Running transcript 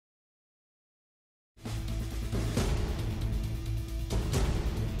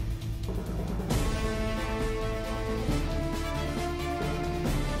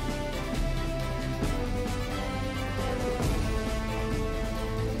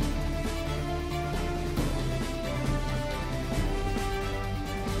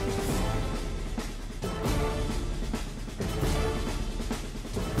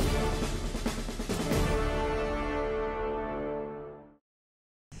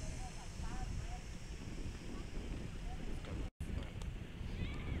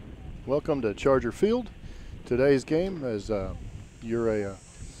Welcome to Charger Field. Today's game is your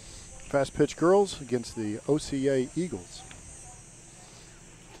fast pitch girls against the OCA Eagles.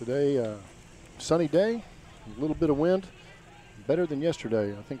 Today, sunny day, a little bit of wind, better than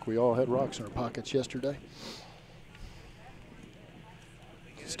yesterday. I think we all had rocks in our pockets yesterday.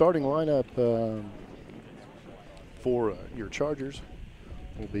 Starting lineup for your Chargers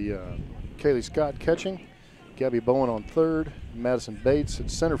will be Kaylee Scott catching, Gabby Bowen on third, Madison Bates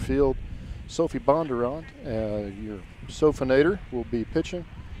at center field, Sophie Bondurant, your Sofinator, will be pitching,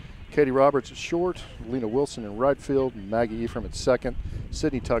 Katie Roberts at short, Lena Wilson in right field, Maggie Ephraim at second,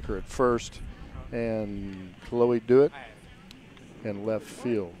 Sydney Tucker at first, and Chloe Dewitt in left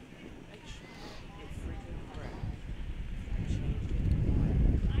field.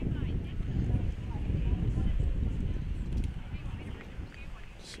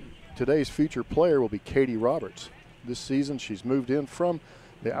 Today's featured player will be Katie Roberts. This season she's moved in from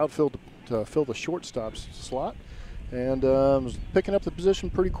the outfield to fill the shortstop slot and was picking up the position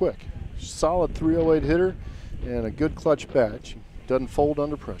pretty quick. Solid 308 hitter and a good clutch bat. She doesn't fold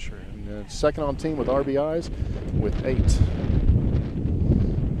under pressure. And second on team with RBIs with 8.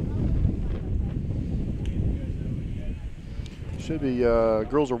 Should be,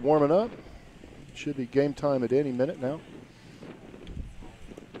 girls are warming up. Should be game time at any minute now.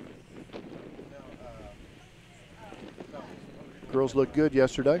 Girls looked good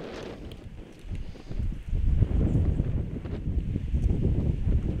yesterday.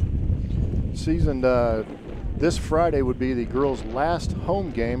 Season this Friday would be the girls' last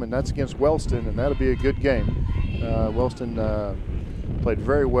home game, and that's against Wellston, and that'll be a good game. Wellston played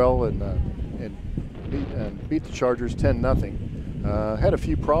very well and beat the Chargers 10-0. Had a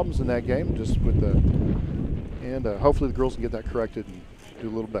few problems in that game, just with and hopefully the girls can get that corrected and do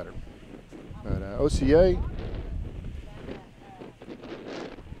a little better. But OCA,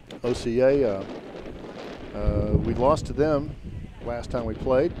 we lost to them last time we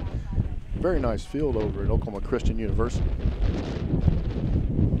played. Very nice field over at Oklahoma Christian University.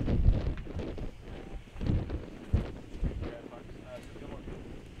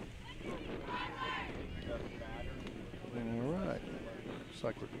 All right, looks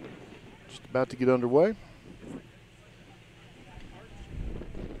like we're just about to get underway.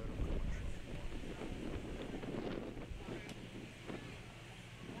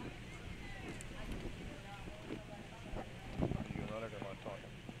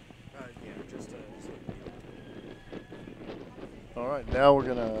 All right, now we're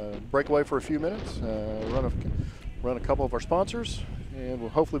going to break away for a few minutes, run a couple of our sponsors, and we'll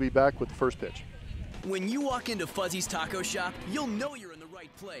hopefully be back with the first pitch. When you walk into Fuzzy's Taco Shop, you'll know you're in the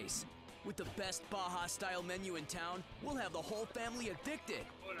right place. With the best Baja-style menu in town, we'll have the whole family addicted.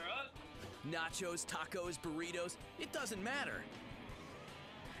 Order up. Nachos, tacos, burritos, it doesn't matter.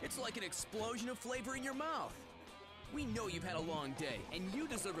 It's like an explosion of flavor in your mouth. We know you've had a long day, and you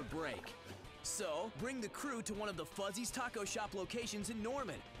deserve a break. So, bring the crew to one of the Fuzzy's Taco Shop locations in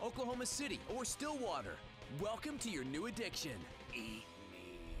Norman, Oklahoma City, or Stillwater. Welcome to your new addiction. Eat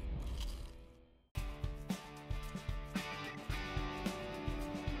me.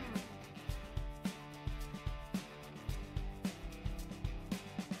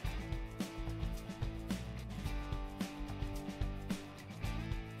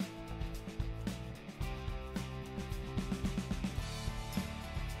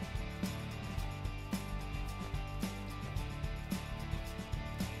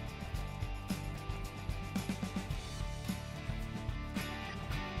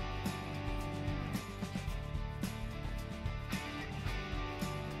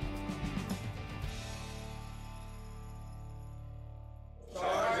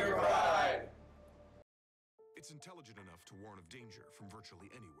 It's intelligent enough to warn of danger from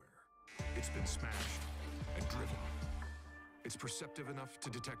virtually anywhere. It's been smashed and driven. It's perceptive enough to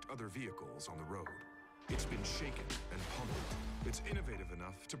detect other vehicles on the road. It's been shaken and pummeled. It's innovative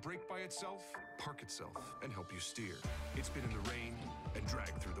enough to brake by itself, park itself, and help you steer. It's been in the rain and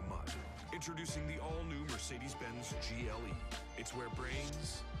dragged through the mud. Introducing the all-new Mercedes-Benz GLE. It's where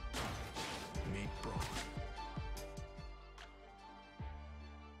brains meet brawn.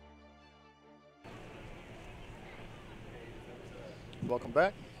 Welcome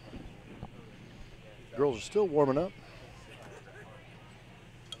back. Girls are still warming up.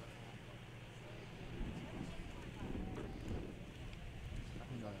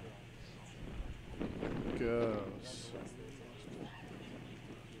 Goes.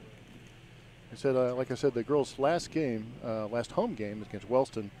 Like I said, the girls' last home game is against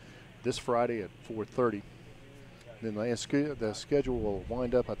Wellston this Friday at 4:30. Then the schedule will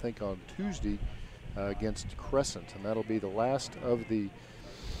wind up, I think, on Tuesday against Crescent, and that'll be the last of the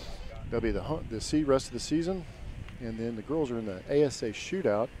That'll be the rest of the season. And then the girls are in the ASA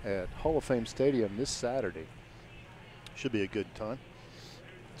shootout at Hall of Fame Stadium this Saturday. Should be a good time.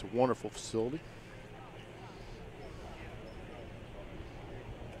 It's a wonderful facility.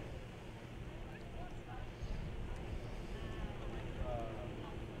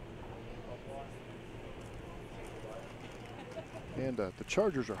 And the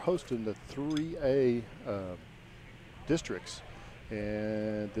Chargers are hosting the 3A districts.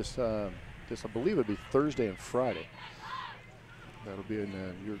 And this, I believe, would be Thursday and Friday. That'll be in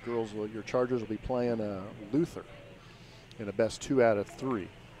your Chargers will be playing Luther in a best 2 out of 3.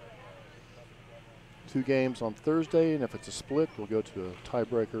 2 games on Thursday, and if it's a split, we'll go to a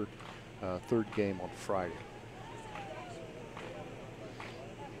tiebreaker 3rd game on Friday.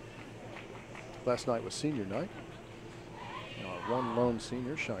 Last night was senior night. One lone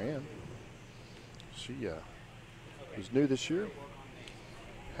senior, Cheyenne. She was new this year.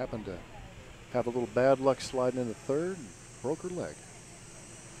 Happened to have a little bad luck sliding into 3rd and broke her leg.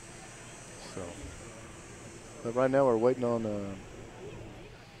 So, but right now we're waiting on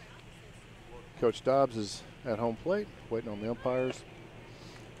Coach Dobbs is at home plate, waiting on the umpires.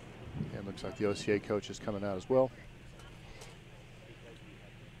 And looks like the OCA coach is coming out as well.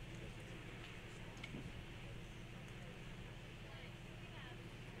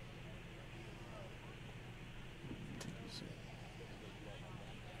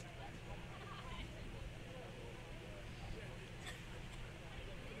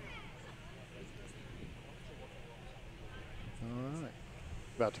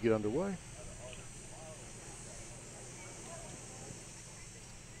 About to get underway.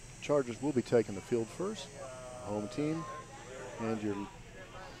 Chargers will be taking the field first, home team, and your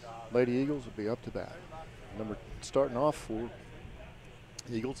Lady Eagles will be up to bat. Starting off for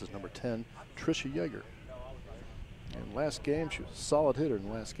the Eagles is number 10, Trisha Yeager. And last game, she was a solid hitter in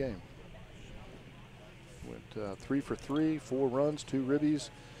the last game. Went 3 for 3, 4 runs, 2 ribbies,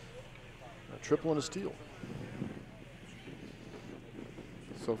 a triple and a steal.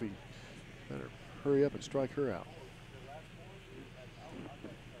 Sophie better hurry up and strike her out.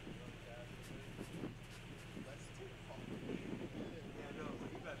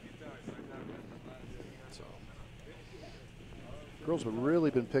 So, girls have really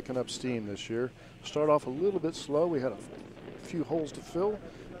been picking up steam this year. Start off a little bit slow. We had a few holes to fill.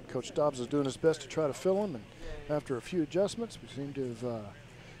 Coach Dobbs is doing his best to try to fill them, and after a few adjustments, we seem to have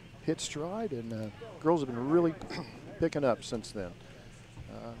hit stride, and girls have been really picking up since then.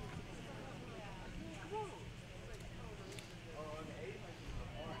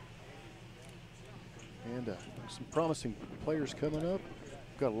 And some promising players coming up.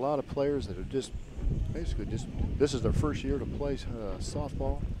 We've got a lot of players that are basically this is their first year to play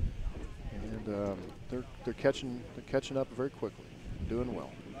softball, and they're catching up very quickly, doing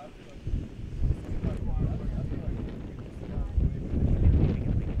well.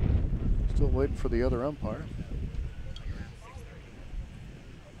 Still waiting for the other umpire.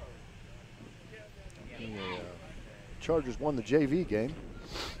 The Chargers won the JV game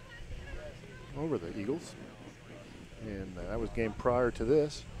over the Eagles, and that was game prior to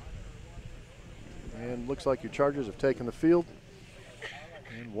this. And looks like your Chargers have taken the field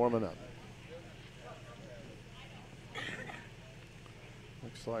and warming up.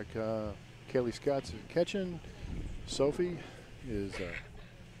 Looks like Kaylee Scott's catching, Sophie is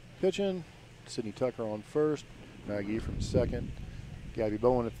pitching, Sydney Tucker on first, Maggie from second, Gabby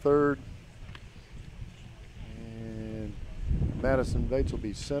Bowen at third, and Madison Bates will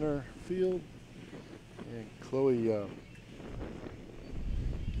be center field, and Chloe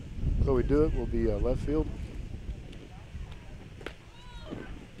Dewitt will be left field.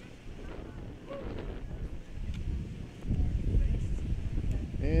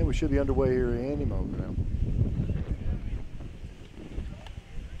 And we should be underway here any moment now.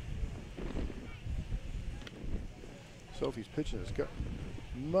 Sophie's pitching has got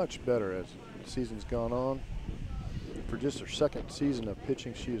much better as the season's gone on. For just her second season of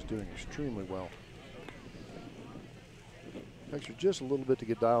pitching, she is doing extremely well. Takes her just a little bit to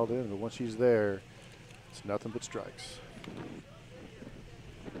get dialed in, but once she's there, it's nothing but strikes.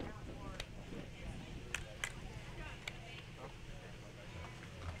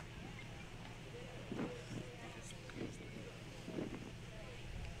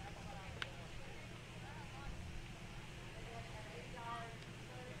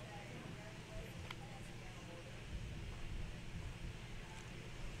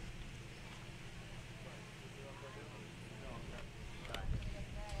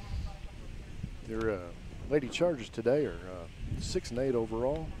 Your Lady Chargers today are 6-8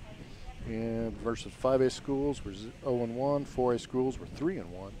 overall, and versus 5A schools were 0-1, 4A schools were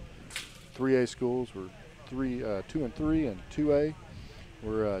 3-1. 3A schools were 2-3, and 2A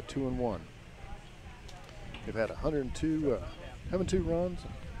were 2-1. They've had 102 runs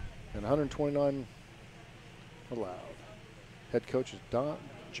and 129 allowed. Head coach is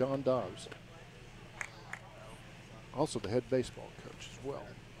John Dobbs. Also the head baseball coach as well.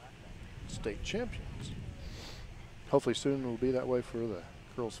 State champions. Hopefully soon it will be that way for the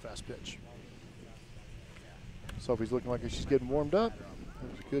girls' fast pitch. Sophie's looking like she's getting warmed up.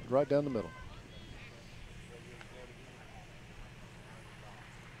 It was good right down the middle.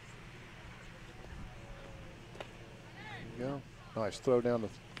 There you go. Nice throw down to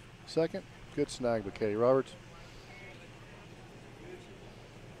second. Good snag by Katie Roberts.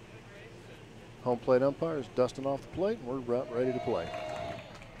 Home plate umpire is dusting off the plate, and we're about ready to play.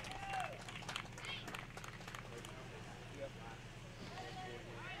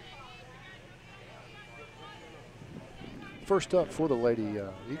 First up for the Lady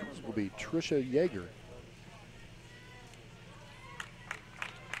Eagles will be Trisha Yeager.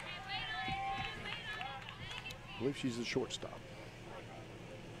 I believe she's the shortstop.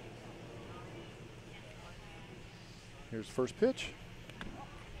 Here's the first pitch.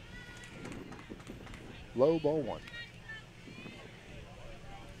 Low, ball one.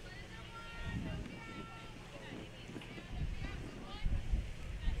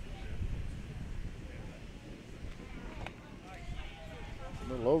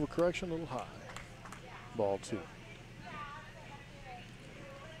 A little overcorrection, a little high. Ball two.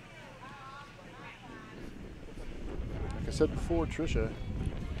 Like I said before, Trisha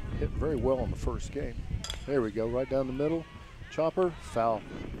hit very well in the first game. There we go, right down the middle. Chopper, foul.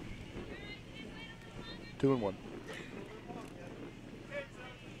 2-1. Looks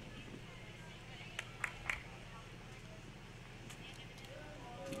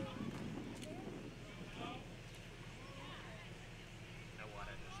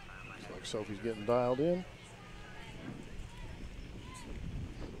like Sophie's getting dialed in.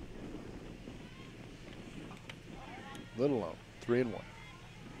 Little low, 3-1.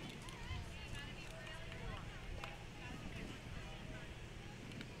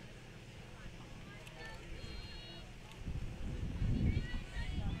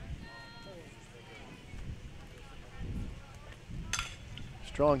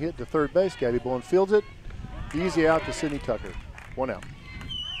 Strong hit to third base. Gabby Bowen fields it. Easy out to Sydney Tucker. 1 out.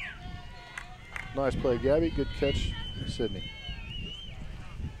 Nice play, Gabby. Good catch, Sydney.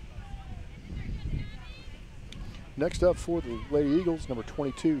 Next up for the Lady Eagles, number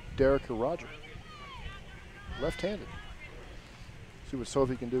 22, Derica Roger. Left-handed. See what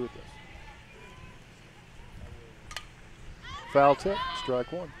Sophie can do with this. Foul tip,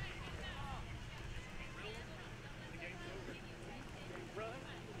 strike one.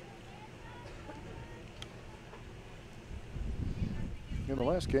 In the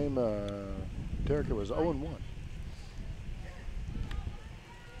last game, Derica was 0-1.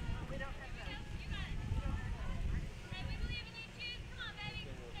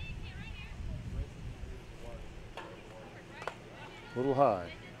 A little high,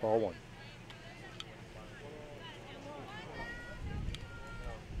 ball one.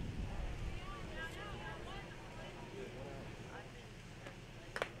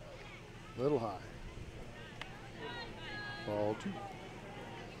 Little high. Ball two.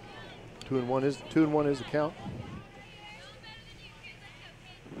 2-1 is the count.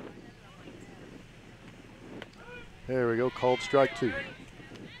 There we go, called strike two.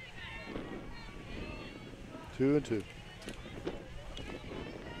 2-2.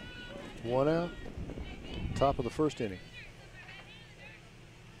 1 out, top of the first inning.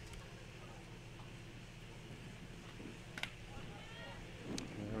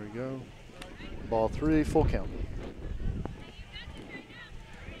 There we go. Ball three, full count.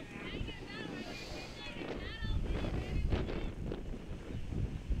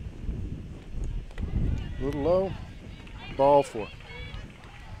 A little low, ball four.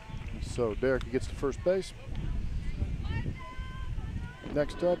 So Derica gets to first base.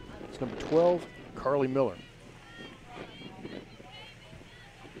 Next up, it's number 12, Carly Miller.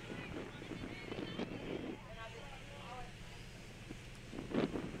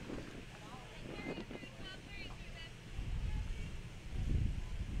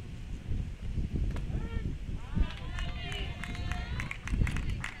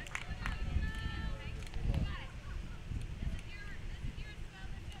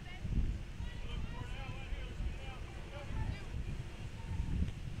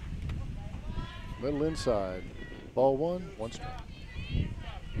 Middle inside. Ball one strike.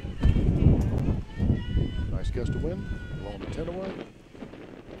 Nice gust of wind, blowing the 10 away.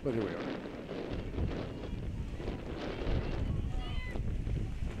 But here we are.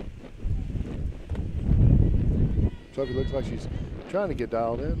 Sophie looks like she's trying to get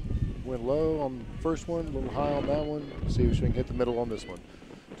dialed in. Went low on the first one, a little high on that one. See if she can hit the middle on this one.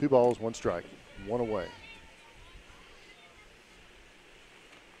 2 balls, 1 strike, 1 away.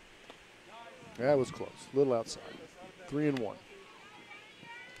 That was close, a little outside. 3-1.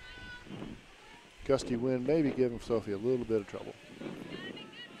 Gusty wind maybe giving Sophie a little bit of trouble.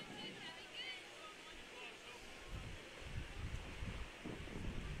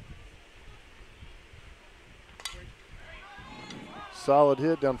 Solid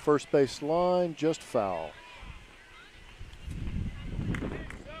hit down first base line, just foul.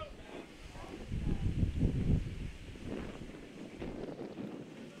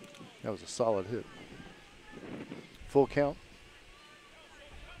 That was a solid hit. Full count.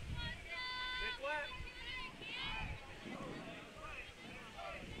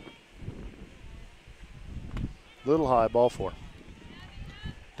 Little high, ball 4.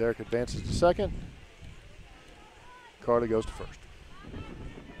 Derek advances to second. Carly goes to first.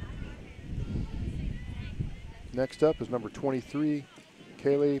 Next up is number 23,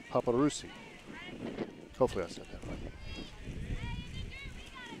 Kaylee Paparusi. Hopefully I said that right.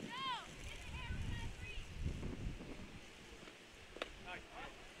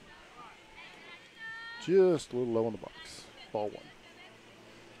 Just a little low on the box. Ball 1.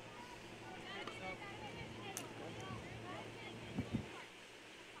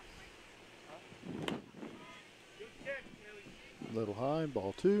 Little high,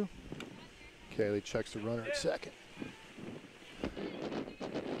 ball 2. Kaylee checks the runner at second.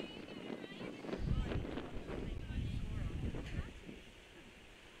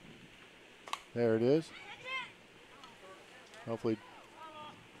 There it is. Hopefully,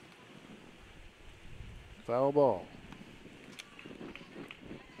 foul ball.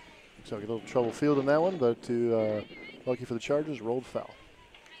 So a little trouble fielding that one, but lucky for the Chargers, rolled foul.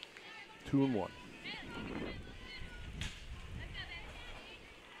 2-1.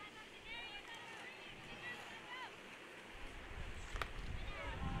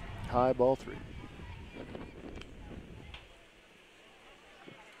 High, ball 3.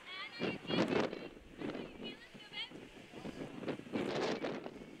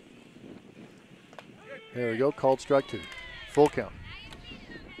 There we go, called strike 2. Full count.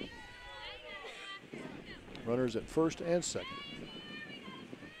 Runners at first and second.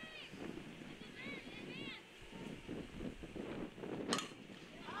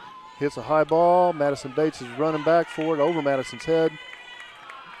 Hits a high ball. Madison Bates is running back for it over Madison's head.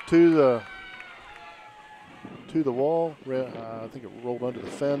 To the wall. I think it rolled under the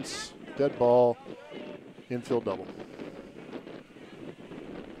fence. Dead ball. Infield double.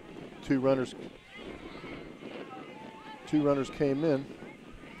 2 runners came in,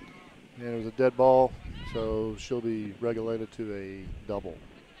 and it was a dead ball, so she'll be regulated to a double.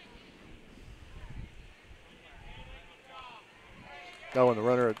 Oh, and the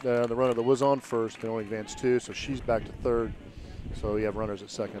runner that was on first can only advance 2, so she's back to third. So you have runners at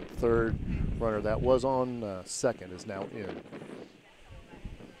second and third. Runner that was on second is now in.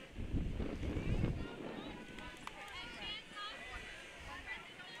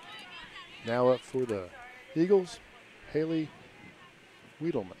 Now up for the Eagles, Haley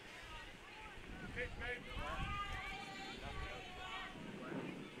Wiedelman.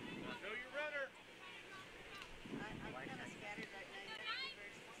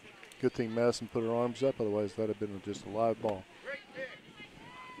 Good thing Madison put her arms up, otherwise that would have been just a live ball.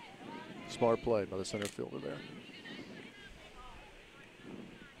 Smart play by the center fielder there.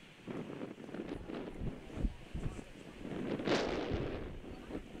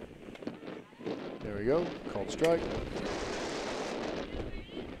 There we go, called strike.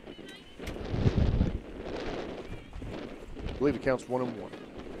 I believe it counts 1-1.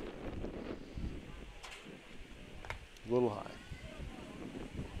 A little high.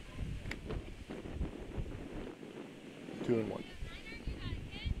 2-1.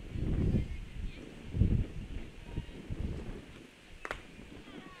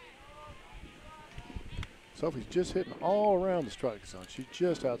 Sophie's just hitting all around the strike zone. She's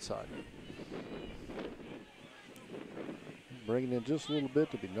just outside. Bringing in just a little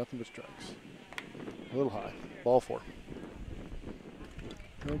bit to be nothing but strikes. A little high. Ball 4.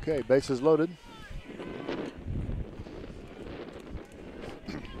 Okay, bases loaded.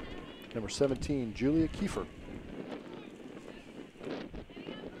 Number 17, Julia Kiefer.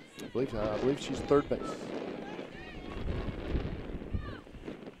 I believe she's third base.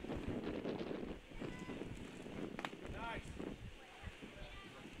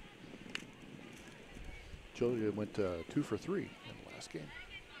 Julia went 2 for 3 in the last game.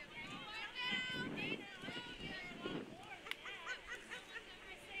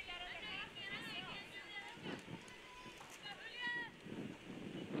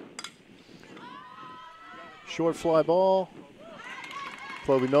 Short fly ball.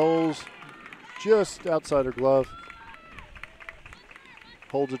 Chloe Knowles just outside her glove.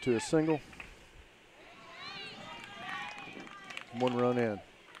 Holds it to a single. 1 run in.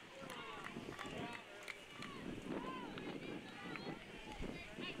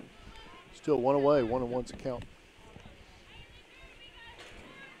 Still 1 away, 1-1's a count.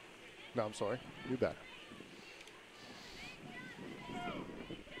 No, I'm sorry, new batter.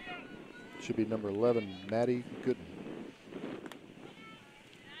 Should be number 11, Maddie Gooden.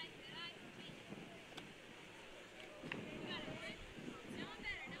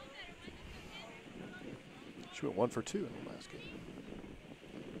 She went 1 for 2 in the last game.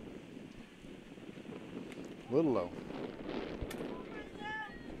 A little low.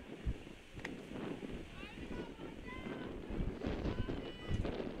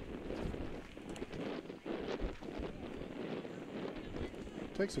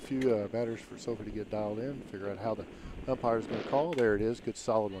 Takes a few batters for Sophie to get dialed in, figure out how the umpire's going to call. There it is, good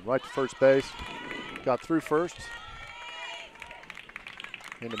solid one. Right to first base. Got through first.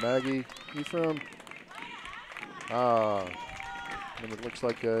 Into Maggie Ephraim. And it looks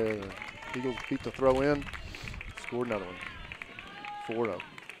like Eagles beat the throw in. Scored another one. 4-0.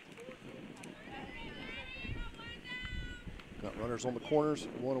 Got runners on the corners,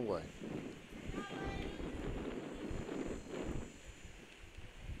 1 away.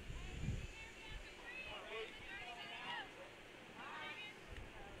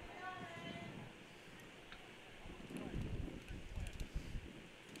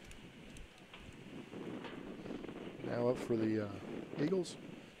 Now up for the Eagles,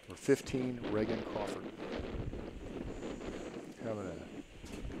 number 15, Reagan Crawford. Having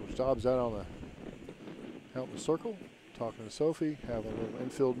Coach Dobbs out in the circle, talking to Sophie, having a little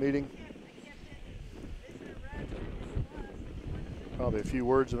infield meeting. Probably a few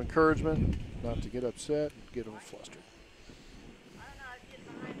words of encouragement, not to get upset, get them flustered.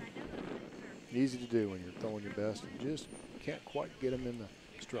 Easy to do when you're throwing your best and just can't quite get them in the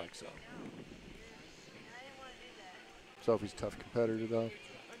strike zone. Sophie's a tough competitor, though.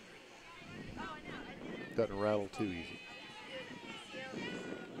 Doesn't rattle too easy.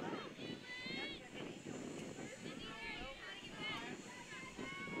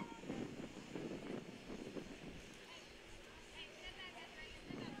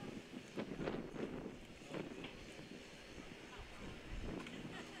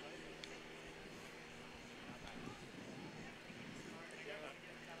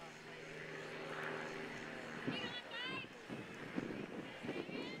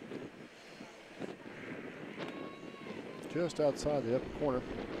 Just outside the upper corner,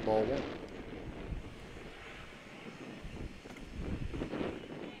 ball 1.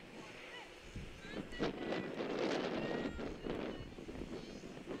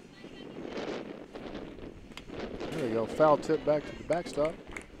 There you go, foul tip back to the backstop.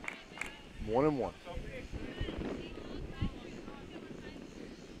 1-1.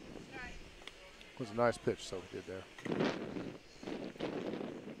 Was a nice pitch Sophie did there.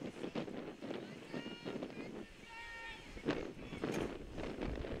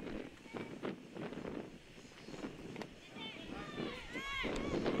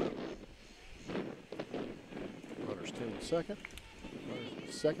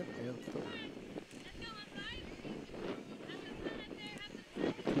 Second and third.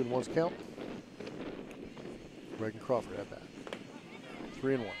 2-1's count. Reagan Crawford at bat.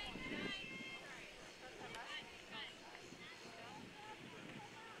 3-1.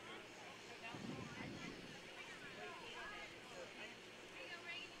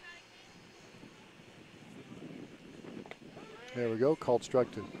 There we go. Called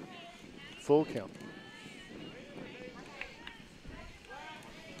strike 2. Full count.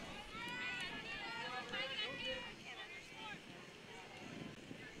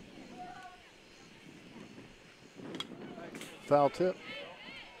 Foul tip.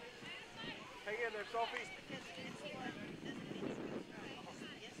 Hang in there, Sophie.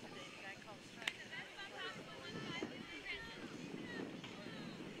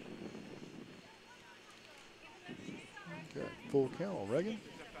 Okay, full count on Reagan.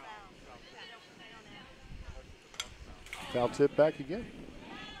 Foul tip back again.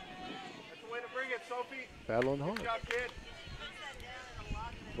 That's the way to bring it, Sophie. Battling hard. Good job, kid.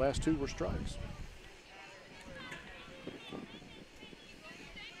 Last 2 were strikes.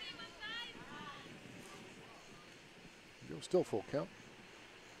 Still full count.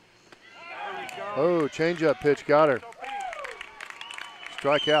 Oh, changeup pitch, got her.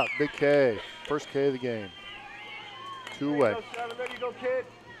 Strikeout, big K. First K of the game. 2 away. There you go, kid.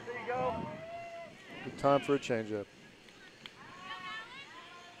 There you go. Good time for a changeup.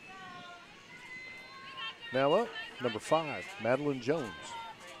 Now up, number 5, Madeline Jones.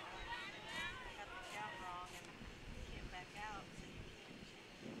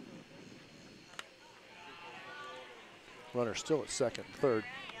 Runner still at second and third.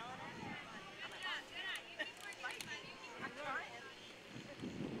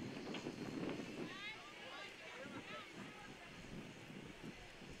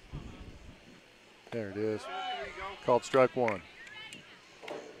 There it is. Called strike one.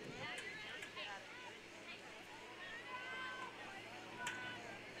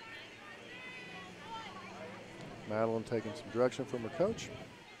 Madeline taking some direction from her coach.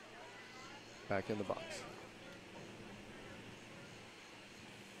 Back in the box.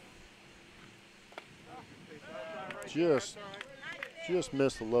 Just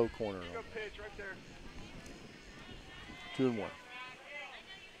missed the low corner. Good pitch right there. 2-1.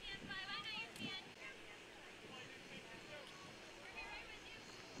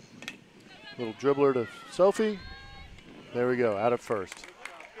 Little dribbler to Sophie. There we go, out at first.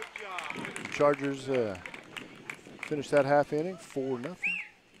 Good job. Chargers finished that half inning 4-0. A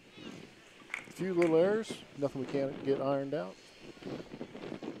few little errors, nothing we can't get ironed out.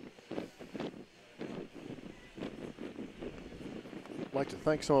 I'd like to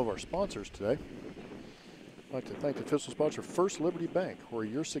thank some of our sponsors today. I'd like to thank the official sponsor, First Liberty Bank, where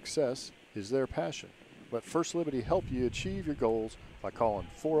your success is their passion. Let First Liberty help you achieve your goals by calling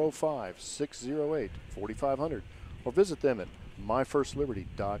 405-608-4500 or visit them at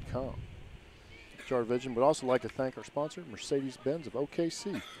myfirstliberty.com. Charter Vision would also like to thank our sponsor, Mercedes-Benz of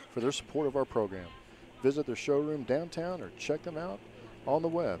OKC, for their support of our program. Visit their showroom downtown or check them out on the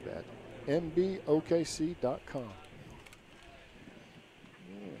web at mbokc.com.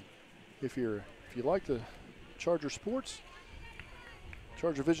 If you like the Charger sports,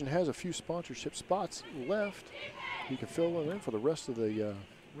 Charger Vision has a few sponsorship spots left. You can fill them in for the rest of the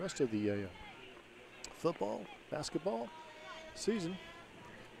football, basketball season.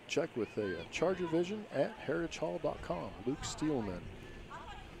 Check with the Charger Vision at heritagehall.com. Luke Steelman.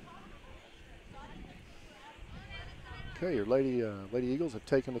 Okay, your Lady Eagles have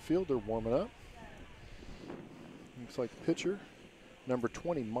taken the field. They're warming up. Looks like the pitcher, number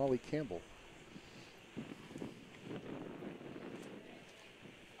 20, Molly Campbell.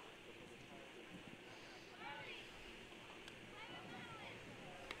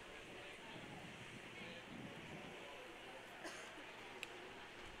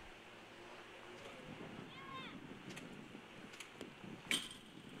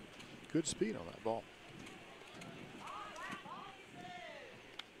 Good speed on that ball.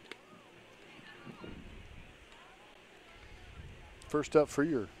 First up for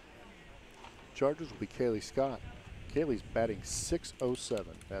your Chargers will be Kaylee Scott. Kaylee's batting .607.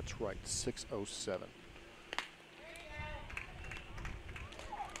 That's right, .607.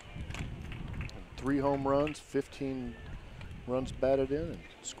 3 home runs, 15 runs batted in, and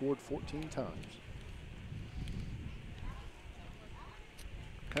scored 14 times.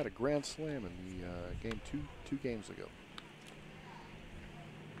 Had a grand slam in the game two games ago.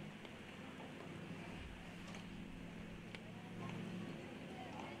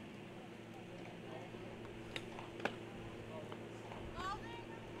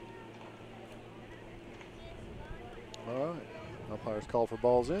 All right, umpires call for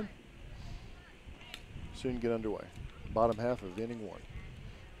balls in. Soon get underway. Bottom half of inning 1.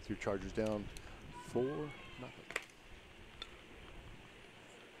 Your Chargers down 4-0.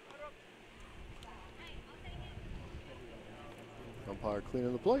 Umpire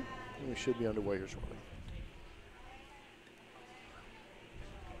cleaning the plate, and we should be underway here shortly.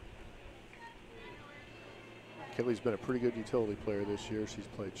 Kelly's been a pretty good utility player this year. She's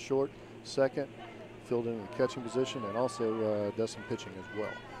played short, second, filled in the catching position, and also does some pitching as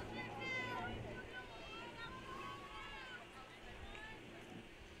well.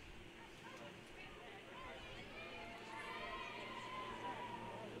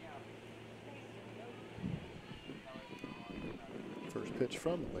 First pitch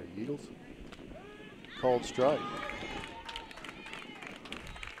from the Lady Eagles. Called strike.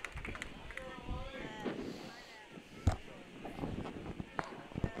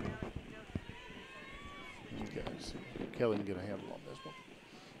 Okay, so Kelly can get a handle on this one.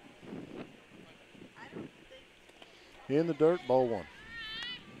 In the dirt, ball 1.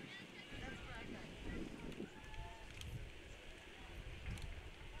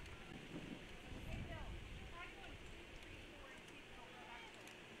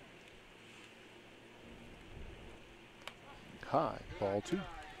 High, ball 2.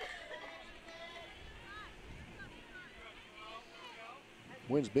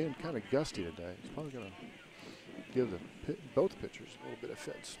 Wind's being kind of gusty today. It's probably going to give both pitchers a little bit of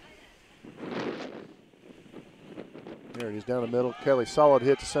fits. There it is down the middle. Kelly, solid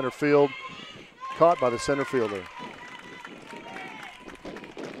hit to center field. Caught by the center fielder.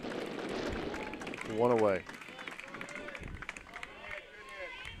 1 away.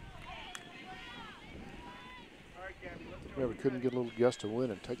 Remember, couldn't get a little gust of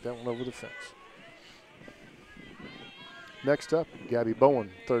wind and take that one over the fence. Next up, Gabby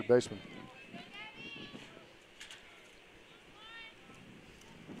Bowen, third baseman.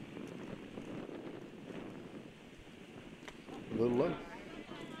 A little low.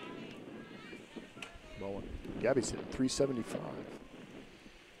 Bowen. Gabby's hitting 375.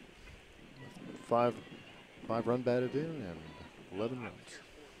 Five run batted in and 11 runs.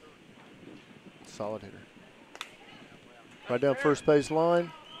 Solid hitter. Right down first base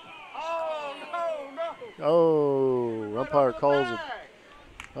line. Oh, umpire calls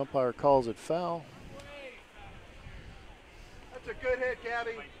it foul. That's a good hit,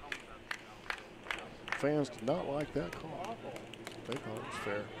 Gabby. Fans did not like that call. They thought it was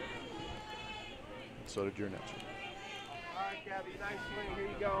fair. So did your next one. All right, Gabby, nice swing. Here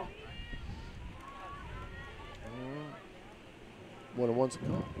you go. 1-1's a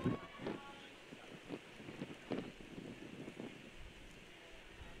call.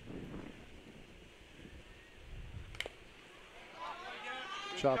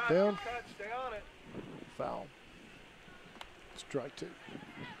 Chop down. Stay on it. Foul. Strike 2.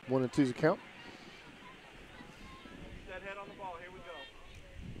 1 and 2's a count. That head on the ball. Here we go.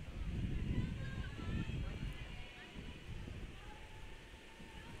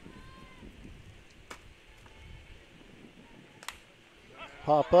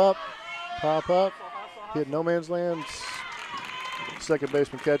 Pop up, hit no man's land. Second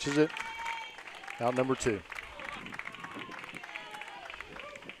baseman catches it. Out number 2.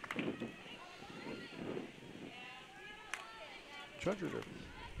 Chargers are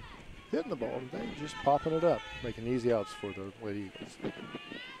hitting the ball today, just popping it up, making easy outs for the Lady Eagles.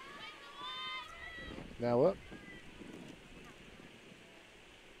 Now up.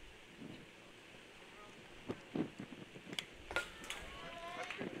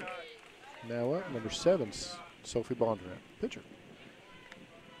 Now up, number 7, Sophie Bondurant, pitcher.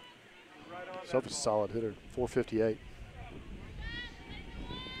 Sophie's a solid hitter, 458.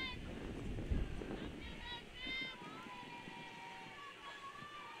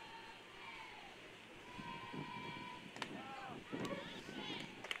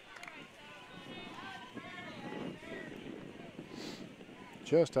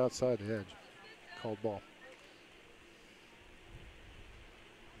 Just outside the edge, called ball.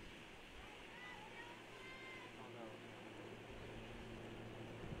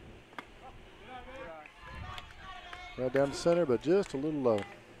 Right down the center, but just a little low.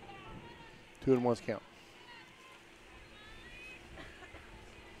 2-1's count.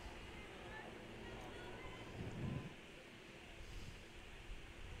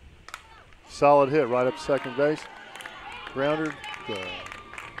 Solid hit right up second base. Grounder to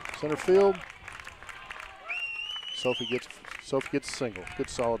center field. Sophie gets a single. Good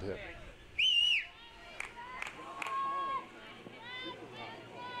solid hit.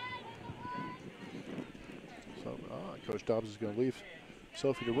 Coach Dobbs is going to leave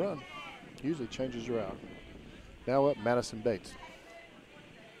Sophie to run. Usually changes her out. Now up, Madison Bates.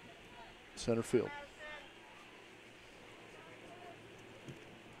 Center field.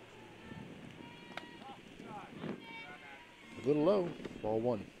 A little low, ball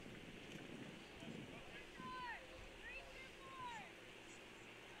 1.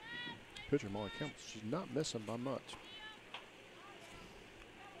 Pitcher Molly Campbell, she's not missing by much.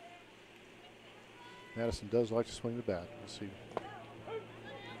 Madison does like to swing the bat. We'll see.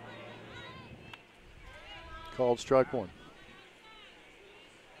 Called strike 1.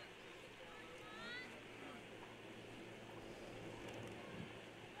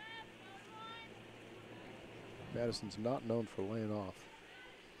 Madison's not known for laying off.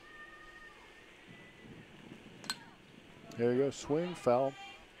 There you go, swing, foul.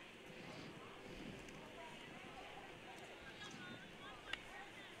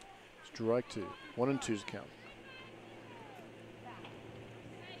 Strike 2. 1 and 2's count.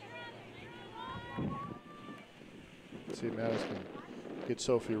 Let's see if Madison can get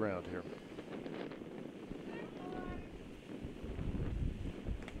Sophie around here.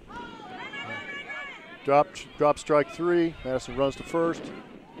 Drop strike 3. Madison runs to first.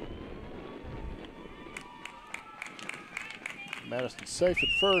 Madison's safe at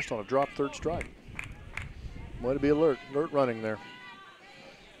first on a drop third strike. Way to be alert running there.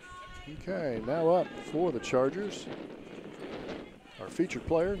 Okay, now up for the Chargers, our featured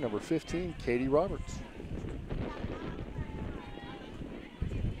player, number 15, Katie Roberts.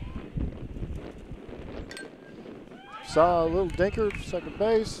 Saw a little dinker, second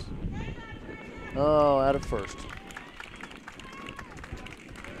base. Oh, out at first.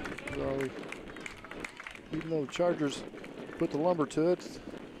 So, even though the Chargers put the lumber to it,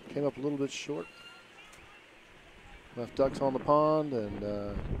 came up a little bit short. Left ducks on the pond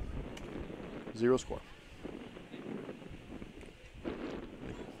and 0 score.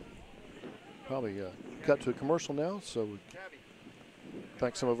 Probably cut to a commercial now, so we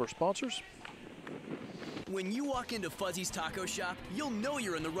thank some of our sponsors. When you walk into Fuzzy's Taco Shop, you'll know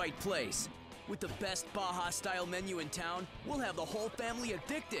you're in the right place. With the best Baja-style menu in town, we'll have the whole family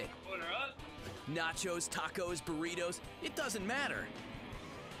addicted. Order up. Nachos, tacos, burritos, it doesn't matter.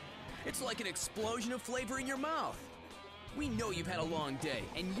 It's like an explosion of flavor in your mouth. We know you've had a long day,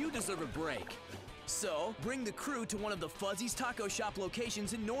 and you deserve a break. So, bring the crew to one of the Fuzzy's Taco Shop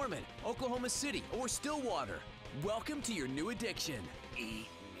locations in Norman, Oklahoma City, or Stillwater. Welcome to your new addiction. Eat me.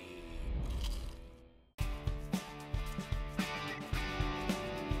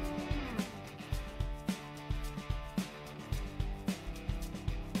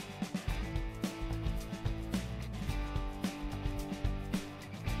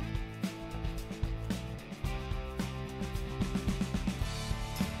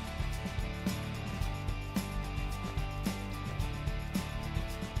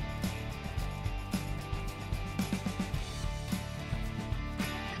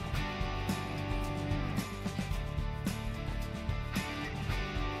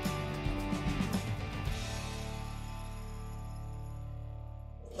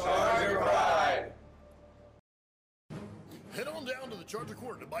 Head on down to the Charger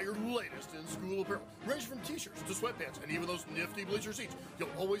Corner to buy your latest in-school apparel. Range from t-shirts to sweatpants and even those nifty bleacher seats. You'll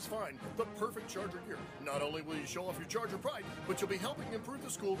always find the perfect Charger gear. Not only will you show off your Charger pride, but you'll be helping improve the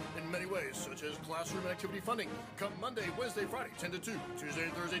school in many ways, such as classroom and activity funding. Come Monday, Wednesday, Friday, 10 to 2. Tuesday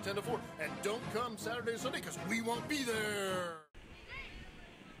and Thursday, 10 to 4. And don't come Saturday and Sunday because we won't be there.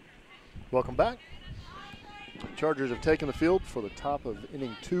 Welcome back. Chargers have taken the field for the top of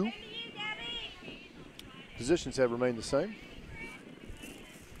inning 2. Positions have remained the same.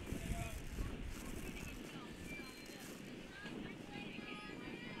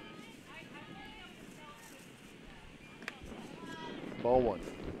 Ball 1.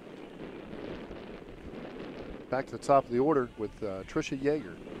 Back to the top of the order with Trisha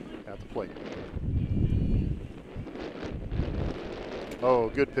Yeager at the plate. Oh,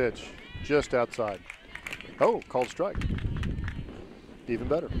 good pitch. Just outside. Oh, called strike. Even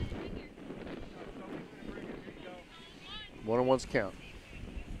better. 1-1's count.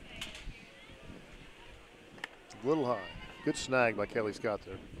 A little high. Good snag by Kelly Scott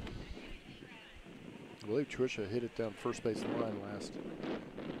there. I believe Tricia hit it down first base line last.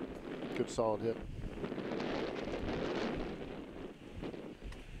 Good solid hit.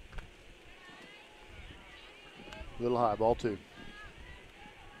 A little high, ball 2.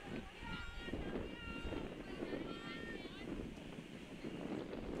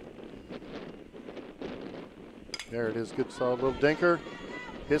 There it is, good solid little dinker.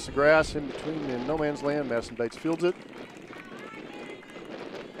 Hits the grass in between in no man's land. Madison Bates fields it.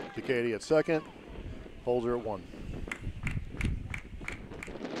 Ducati at second. Holds her at 1.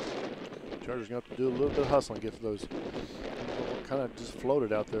 Chargers going to have to do a little bit of hustling to get to those. Kind of just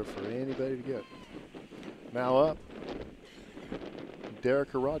floated out there for anybody to get. Now up.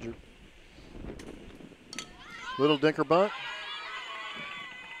 Derek or Roger. Little dinker bunt.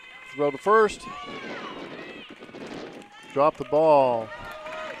 Throw to first. Drop the ball.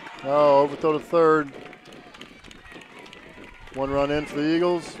 Oh, overthrow to third. 1 run in for the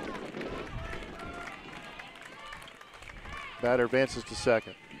Eagles. Batter advances to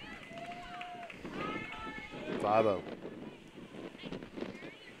second. 5-0.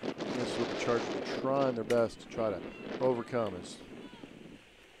 This is what the Chargers are trying their best to try to overcome is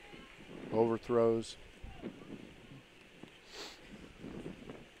overthrows.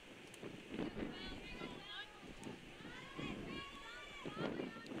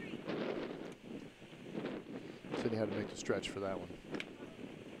 Sydney had to make the stretch for that one.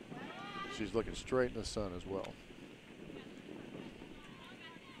 She's looking straight in the sun as well.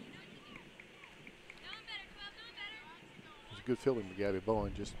 It was a good fielding by Gabby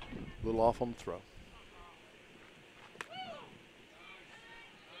Bowen, just a little off on the throw.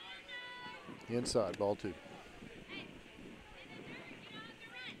 Inside, ball 2.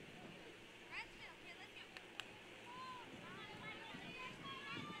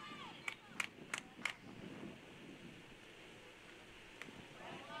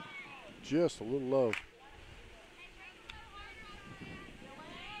 Just a little low.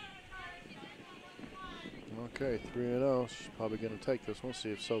 Okay, 3-0. She's probably going to take this one.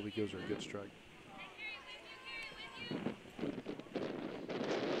 See if Sophie gives her a good strike.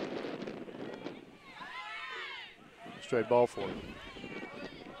 straight, ball 4.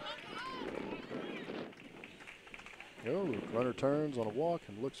 Oh, runner turns on a walk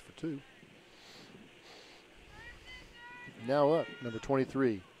and looks for 2. Now up, number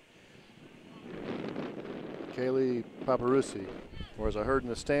 23, Kaylee Paparusi, or as I heard in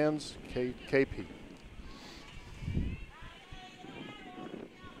the stands, KP.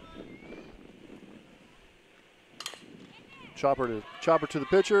 Chopper to the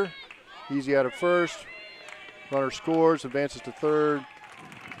pitcher. Easy out at first. Runner scores, advances to third.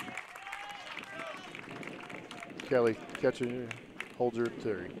 Kelly catches, holds her at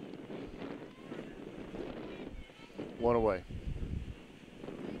third. 1 away.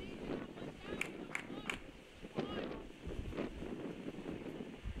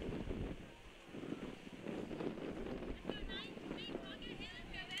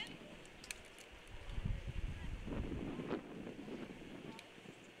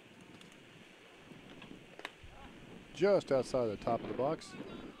 Just outside the top of the box,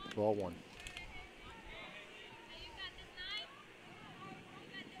 ball 1.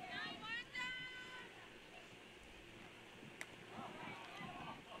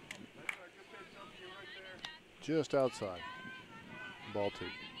 Just outside, ball 2.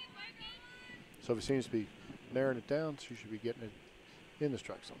 Sophie seems to be narrowing it down. She should be getting it in the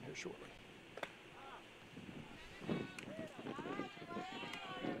strike zone here shortly.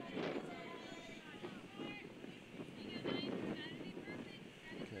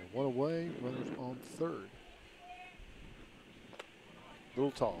 Okay, 1 away, runners on third.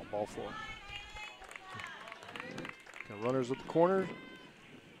 Little tall, ball 4. Okay, runners at the corner.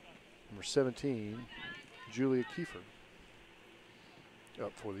 Number 17, Julia Kiefer,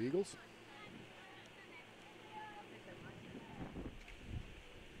 up for the Eagles.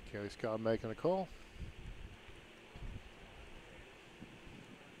 Kelly Scott making a call.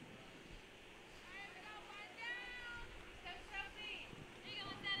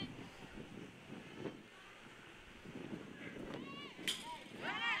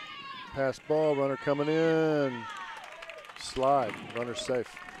 Pass ball, runner coming in. Slide, runner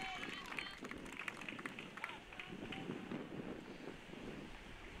safe.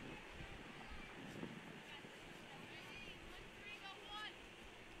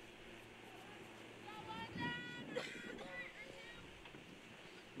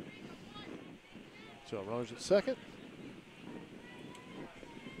 So runners at second.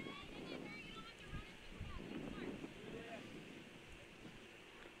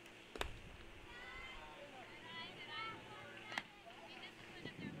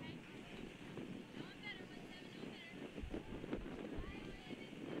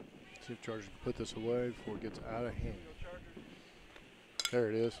 See if Chargers can put this away before it gets out of hand. There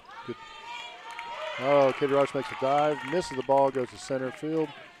it is. Good. Oh, Katie Roach makes a dive, misses the ball, goes to center field.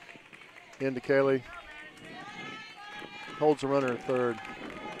 Into Kaylee. Holds the runner at third.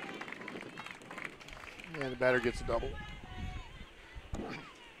 And the batter gets a double.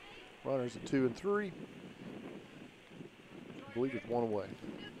 Runners at 2 and 3. I believe it's 1 away.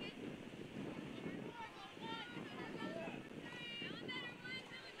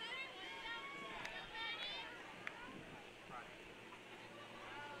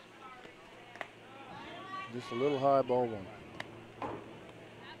 Just a little high, ball 1.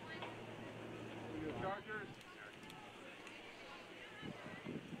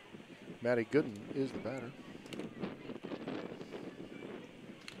 Maddie Gooden is the batter.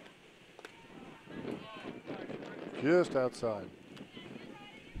 Just outside.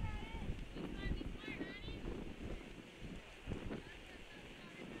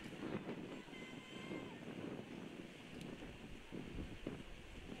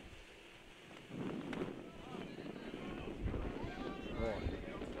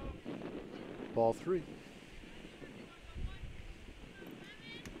 Ball 3.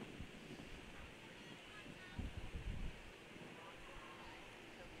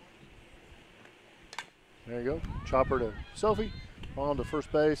 There you go. Chopper to Sophie. On to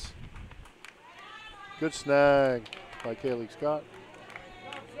first base. Good snag by Kaylee Scott.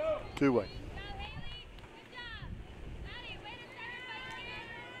 2-way.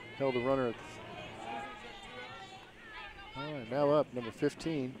 Held the runner at. All right, now up, number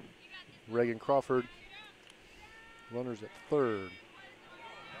 15, Reagan Crawford. Runners at third.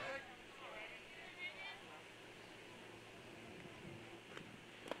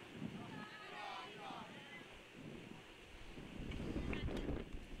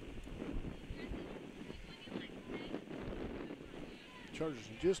 Chargers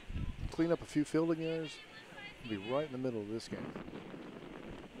can just clean up a few fielding errors and be right in the middle of this game.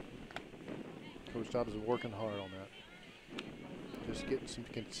 Coach Dobbs is working hard on that. Just getting some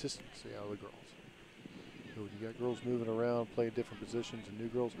consistency out of the girls, So when you got girls moving around, playing different positions, and new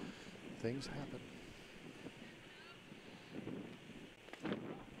girls, things happen.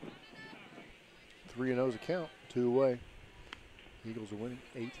 Three and 0's a count, 2 away. Eagles are winning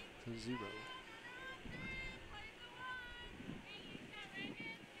 8-0.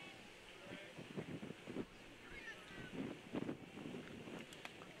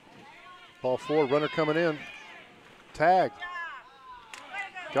 Ball 4, runner coming in. Tag.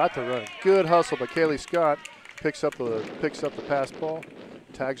 Got the run. Good hustle by Kaylee Scott. Picks up the pass ball.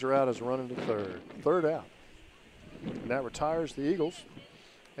 Tags her out as running to third. Third out. And that retires the Eagles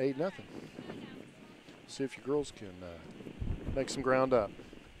 8-0. See if your girls can make some ground up.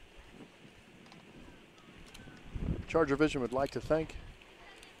 Charger Vision would like to thanks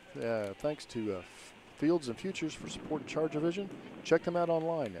to Fields and Futures for supporting Charger Vision. Check them out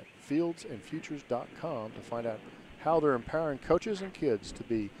online at fieldsandfutures.com to find out how they're empowering coaches and kids to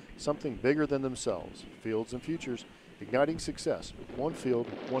be something bigger than themselves. Fields and Futures, igniting success, one field,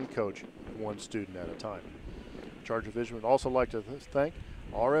 one coach, one student at a time. Charger Vision would also like to thank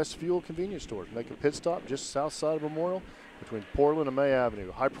RS Fuel convenience stores. Make a pit stop just south side of Memorial between Portland and May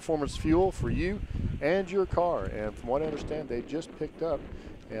Avenue. High performance fuel for you and your car. And from what I understand, they just picked up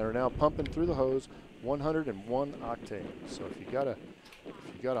and are now pumping through the hose 101 octane. So if you got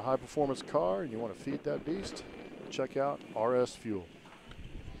a high performance car and you want to feed that beast, check out RS Fuel.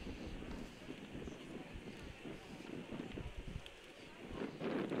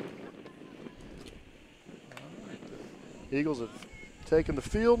 Eagles have taken the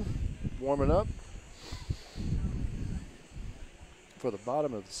field, warming up for the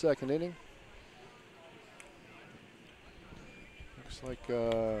bottom of the second inning. Looks like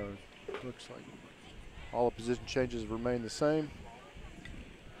all the position changes remain the same.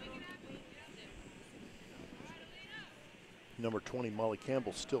 Number 20, Molly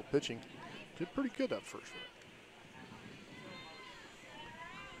Campbell, still pitching. Did pretty good that first one.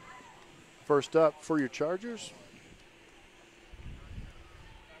 First up for your Chargers,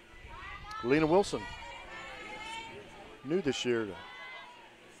 Lena Wilson. New this year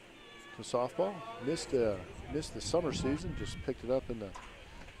to softball. Missed the summer season. Just picked it up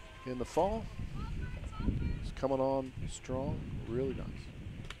in the fall. It's coming on strong. Really nice.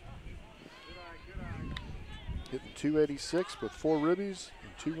 Hitting 286 with 4 ribbies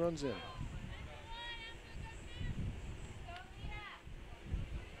and 2 runs in.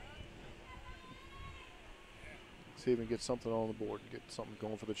 See if we can get something on the board and get something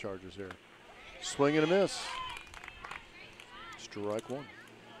going for the Chargers here. Swing and a miss. Strike 1.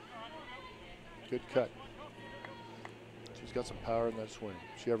 Good cut. She's got some power in that swing.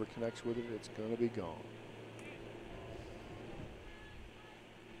 If she ever connects with it, it's going to be gone.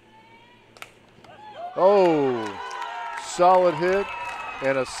 Oh, solid hit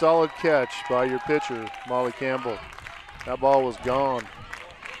and a solid catch by your pitcher, Molly Campbell. That ball was gone.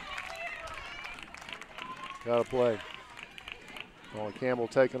 Got to play. Molly Campbell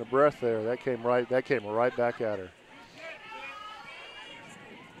taking a breath there. That came right back at her.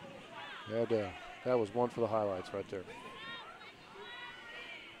 That was one for the highlights right there.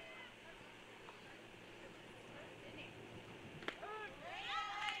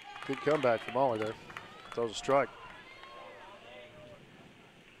 Good comeback from Molly there. Throws a strike.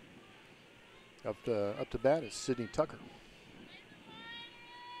 Up to bat is Sydney Tucker.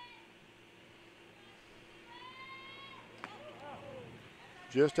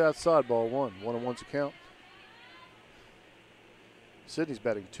 Just outside, ball 1. 1-1's a count. Sydney's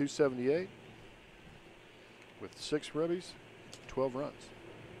batting .278 with 6 ribbies, 12 runs.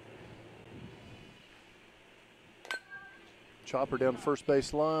 Chopper down the first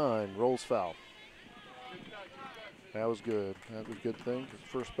base line, rolls foul. That was good. That was a good thing because the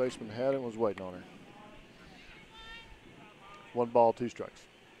first baseman had it and was waiting on her. 1 ball, 2 strikes.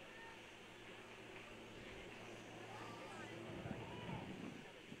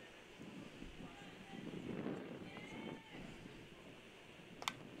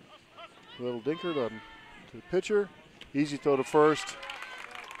 Little dinker to the pitcher. Easy throw to first.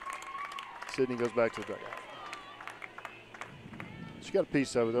 Sydney goes back to the dugout. She got a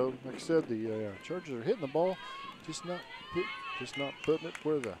piece of it though. Like I said, the Chargers are hitting the ball, just not putting it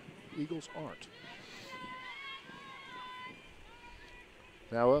where the Eagles aren't.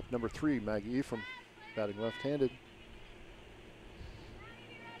 Now up, number 3, Maggie Ephraim, batting left-handed.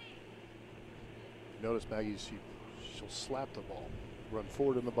 Notice Maggie, she'll slap the ball, run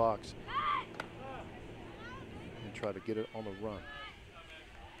forward in the box, and try to get it on the run.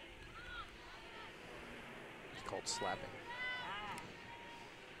 It's called slapping.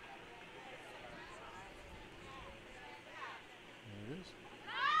 There it is.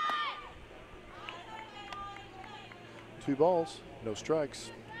 2 balls, no strikes.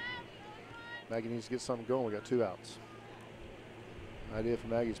 Maggie needs to get something going. We got 2 outs. Idea for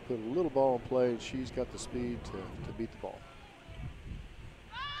Maggie is put a little ball in play, and she's got the speed to beat the ball.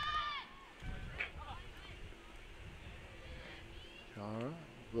 All right,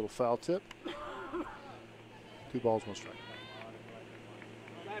 little foul tip. 2 balls, 1 strike.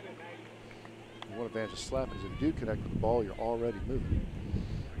 One advantage of slapping is if you do connect with the ball, you're already moving.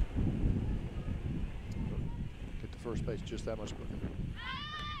 Get to first base just that much quicker.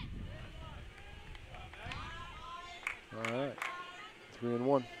 All right,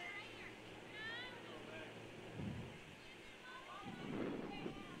 3-1.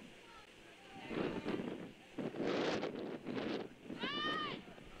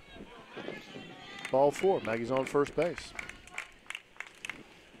 Ball 4, Maggie's on first base.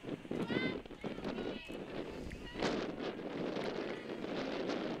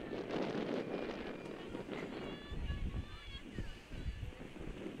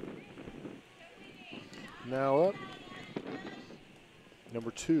 Now up,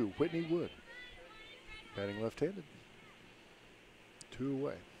 number 2, Whitney Wood, batting left-handed. 2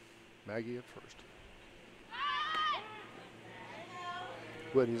 away, Maggie at first.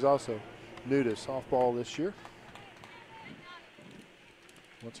 Whitney's also new to softball this year.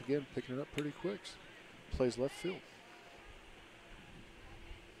 Once again, picking it up pretty quick. Plays left field.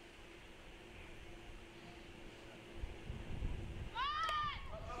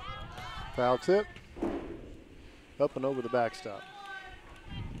 Foul tip. Up and over the backstop.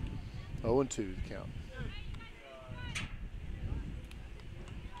 0-2 the count.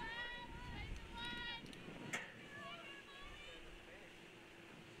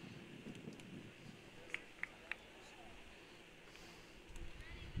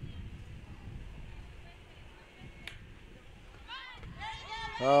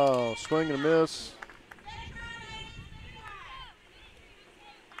 Oh, swing and a miss.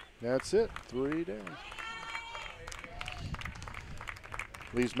 That's it, 3 down.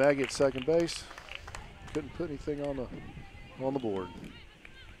 Leaves Maggie at second base. Couldn't put anything on the board.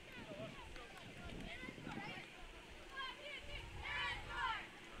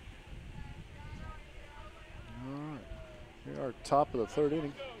 All right, here are top of the 3rd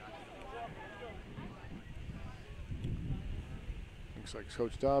inning. Looks like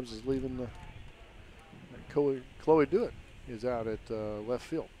Coach Dobbs is leaving the. Chloe Dewitt is out at left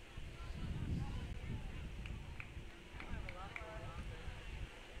field.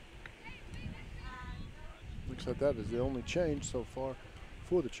 Looks like that is the only change so far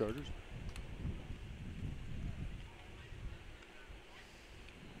for the Chargers.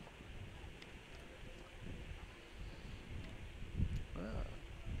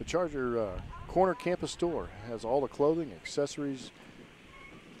 The Charger Corner Campus store has all the clothing, accessories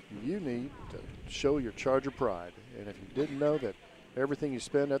you need to show your Charger pride. And if you didn't know that everything you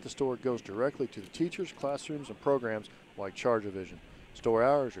spend at the store goes directly to the teachers, classrooms, and programs like Charger Vision. Store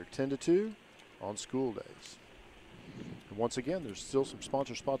hours are 10 to 2 on school days. And once again, there's still some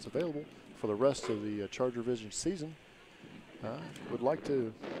sponsor spots available for the rest of the Charger Vision season. Would like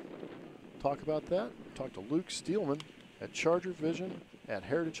to talk about that? Talk to Luke Steelman at Charger Vision at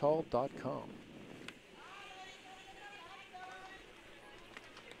heritagehall.com.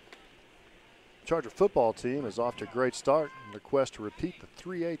 Charger football team is off to a great start in their quest to repeat the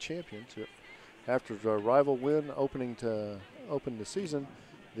 3A championship. After the rival win open the season,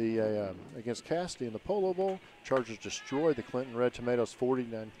 against Cassidy in the Polo Bowl, Chargers destroyed the Clinton Red Tornadoes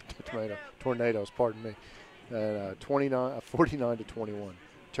 49 to 21.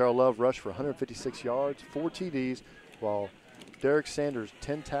 Terrell Love rushed for 156 yards, 4 TDs, while Derek Sanders'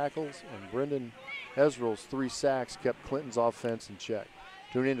 10 tackles and Brendan Ezral's 3 sacks kept Clinton's offense in check.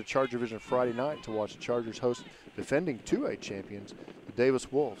 Tune in to Charger Vision Friday night to watch the Chargers host defending 2A champions, the Davis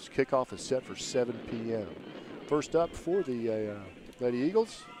Wolves. Kickoff is set for 7 p.m. First up for the Lady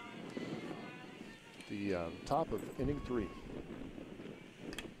Eagles, the top of inning 3.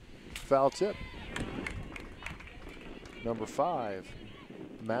 Foul tip. Number 5,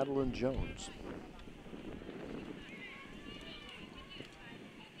 Madeline Jones.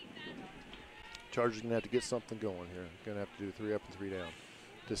 Chargers going to have to get something going here. Going to have to do 3 up and 3 down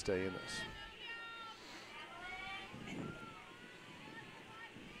to stay in this.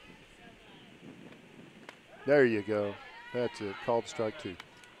 There you go. That's it. Called strike 2.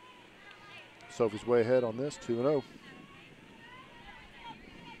 Sophie's way ahead on this, 2-0.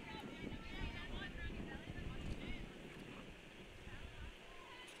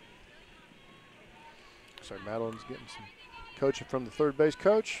 Sorry, Madeline's getting some coaching from the third base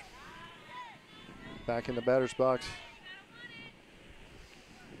coach. Back in the batter's box.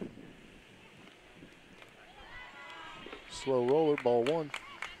 slow roller, ball 1.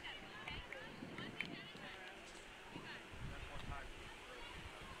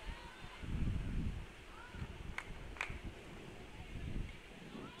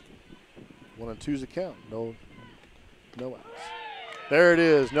 One and two's the count. No outs. There it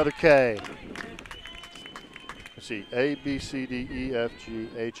is, another K. Let's see, A, B, C, D, E, F, G,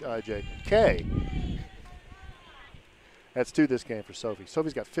 H, I, J, K. That's 2 this game for Sophie.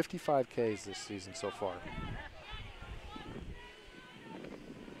 Sophie's got 55 Ks this season so far.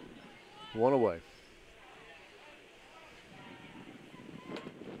 1 away.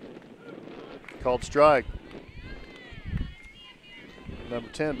 Called strike. Number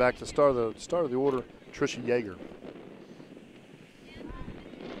 10 back to start of the order, Trisha Yeager.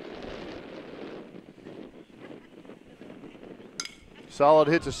 Solid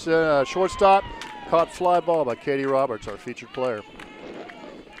hit to shortstop. Caught fly ball by Katie Roberts, our featured player.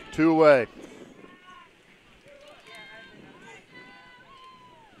 2 away.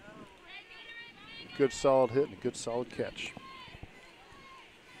 Good solid hit and a good solid catch.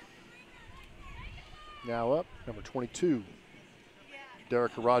 Now up, number 22,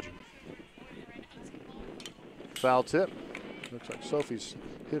 Derek Rajan. Foul tip. Looks like Sophie's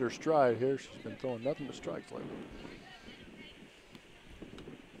hit her stride here. She's been throwing nothing but strikes lately.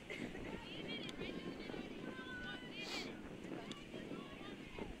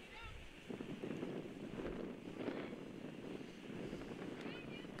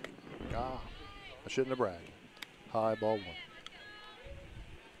 I shouldn't have bragged. High, ball 1.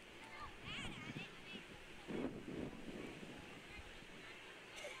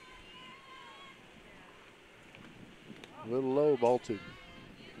 A little low, ball 2.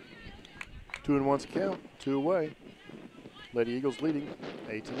 2 and 1's count, 2 away. Lady Eagles leading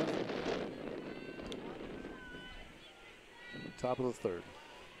 8-0. Top of the 3rd.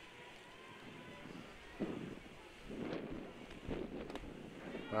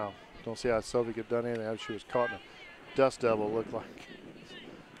 Wow. Don't see how Sophie could have done anything. She was caught in a dust devil, it looked like.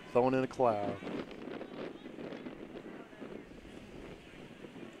 Thrown in a cloud.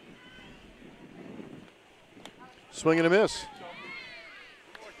 Swing and a miss.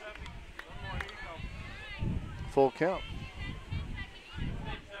 Full count.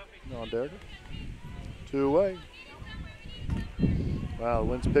 On Derek. 2 away. Wow, the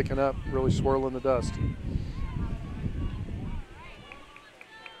wind's picking up, really swirling the dust.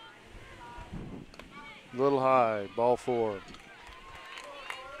 A little high, ball 4.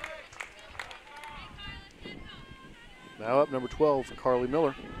 Now up, number 12, Carly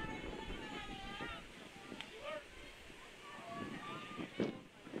Miller.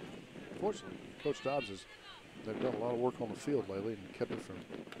 Fortunately, Coach Dobbs they've done a lot of work on the field lately and kept it from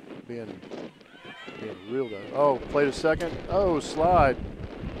being real down. Oh, played a second. Oh, slide.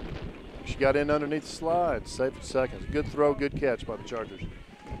 She got in underneath the slide. Safe at seconds. Good throw, good catch by the Chargers.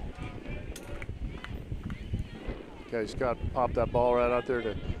 Okay, Scott popped that ball right out there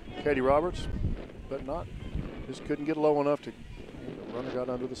to Katie Roberts, but not. Just couldn't get low enough to. The runner got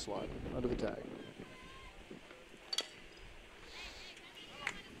under the slide, under the tag.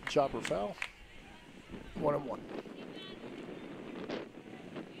 Chopper foul. 1 and 1.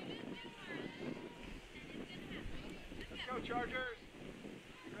 Let's go, Chargers.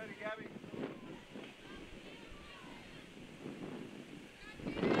 You ready, Gabby?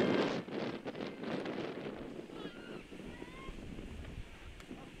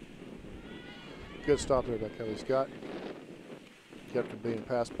 Good stop there by Kelly Scott. Kept him being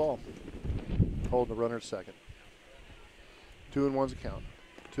passed ball. Holding the runner at second. 2 and 1's a count.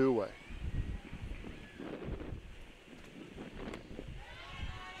 2 away.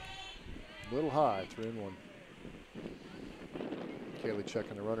 A little high, 3 and 1. Kaylee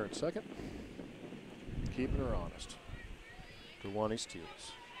checking the runner at second. Keeping her honest. DeWani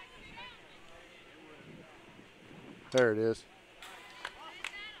steals. There it is.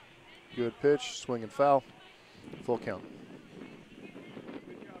 Good pitch, swing and foul. Full count.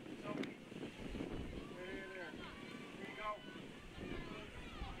 Good job, Sophie. There. Here you go.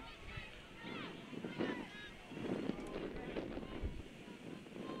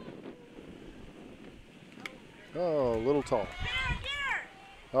 Oh, a little tall.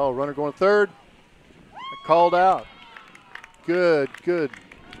 Oh, runner going 3rd. Called out. Good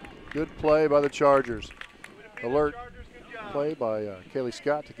play by the Chargers. Alert play by Kaylee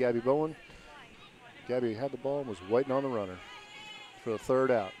Scott to Gabby Bowen. Gabby had the ball and was waiting on the runner for the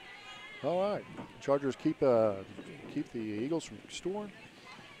 3rd out. All right, Chargers keep the Eagles from scoring,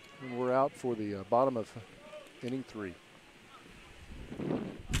 and we're out for the bottom of inning 3.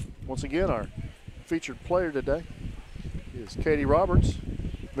 Once again, our featured player today is Katie Roberts.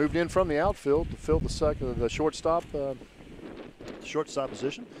 Moved in from the outfield to fill the shortstop Shortstop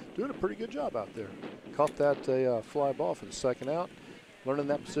position, doing a pretty good job out there. Caught that fly ball for the second out. Learning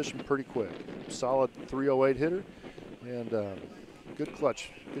that position pretty quick. Solid 308 hitter and good clutch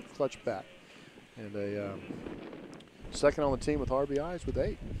bat. And a second on the team with RBIs with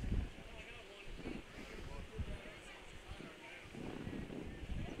 8.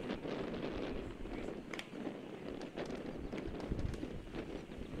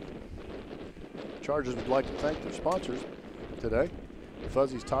 Chargers would like to thank their sponsors today.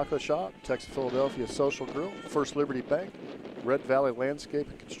 Fuzzy's Taco Shop, Texas Philadelphia Social Grill, First Liberty Bank, Red Valley Landscape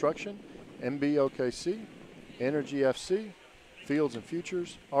and Construction, MBOKC, Energy FC, Fields and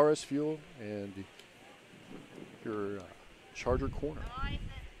Futures, RS Fuel, and your Charger Corner.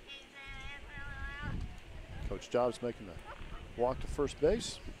 Coach Jobs making the walk to first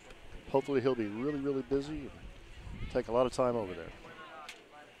base. Hopefully he'll be really, really busy and take a lot of time over there.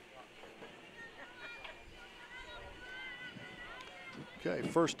 Okay,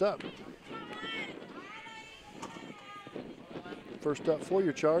 first up. First up for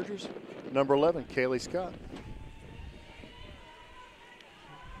your Chargers, number 11, Kaylee Scott.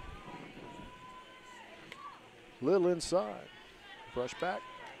 Little inside, brush back.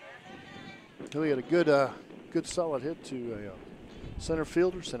 He had a good solid hit to a center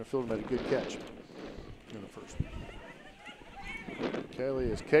fielder. Center fielder made a good catch in the first one. Kaylee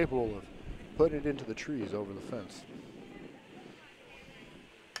is capable of putting it into the trees over the fence.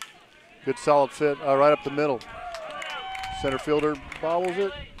 Good solid fit right up the middle. Center fielder bobbles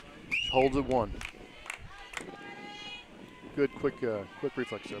it, holds it 1. Good quick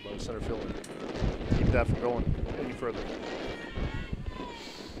reflex there by the center fielder. Keep that from going any further.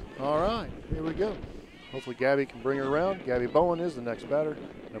 All right, here we go. Hopefully Gabby can bring her around. Gabby Bowen is the next batter,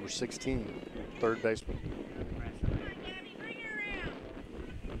 number 16, third baseman.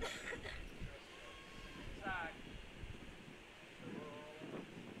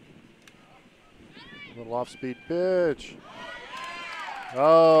 Little off-speed pitch.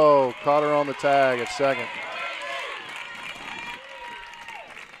 Oh, caught her on the tag at second.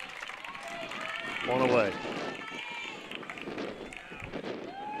 1 away.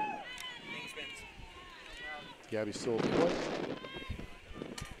 Gabby still at the plate.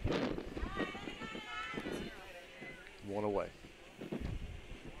 1 away.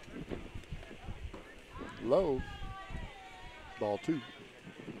 Low. Ball 2.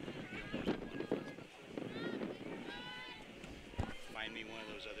 Find me one of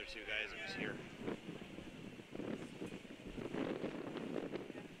those other 2 guys that was here.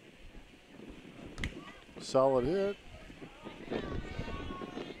 Solid hit.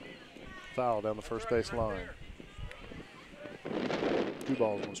 Foul down the first base line. 2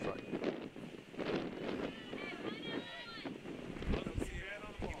 balls, 1 strike.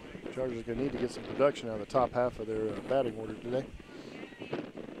 Chargers are going to need to get some production out of the top half of their batting order today.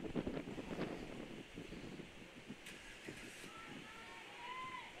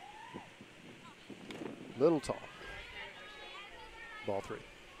 Little tall. Ball 3.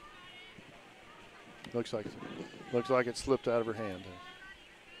 Looks like it slipped out of her hand.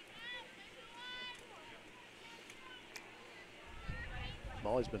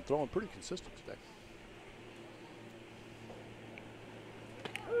 Molly's been throwing pretty consistent today.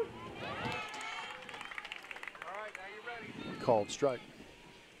 All right, now you're ready. Called strike.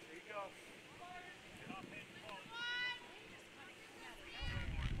 Here you go.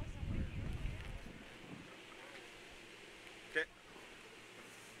 Okay.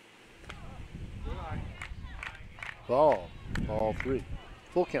 Ball 3.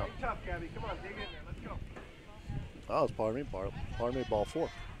 Full count. Be tough, Gabby. Come on, dig in there. Let's go. Oh, it's pardon me, ball 4.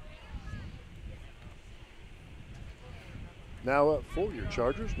 Now up for your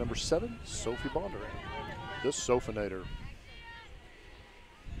Chargers, number 7, Sophie Bondurant, the Sofinator.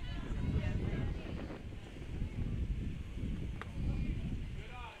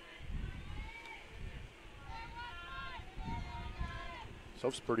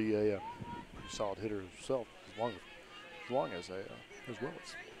 Soph's pretty solid hitter herself, as well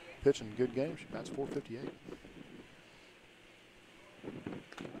as pitching good game. She bats .458.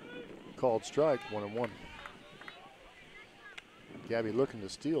 Called strike, 1-1. Gabby looking to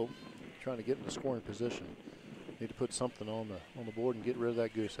steal, trying to get in the scoring position. Need to put something on the board and get rid of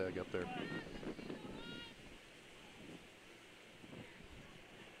that goose egg up there.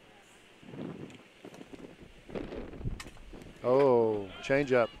 Oh,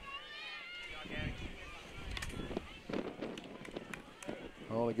 change up.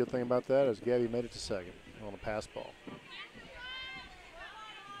 The only good thing about that is Gabby made it to second on a pass ball.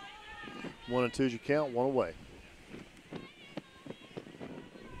 1-2 is your count, 1 away.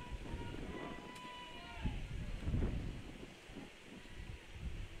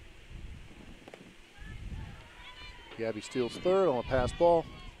 Gabby steals third on a pass ball.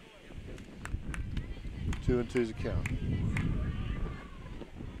 2-2's a count.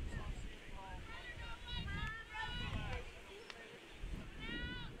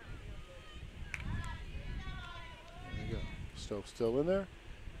 There you go. Stokes still in there.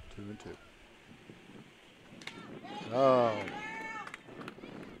 2-2. Oh.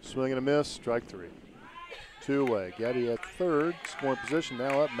 Swing and a miss. Strike 3. 2 away. Gabby at third. Scoring position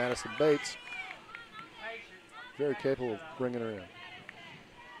now up. Madison Bates. Very capable of bringing her in.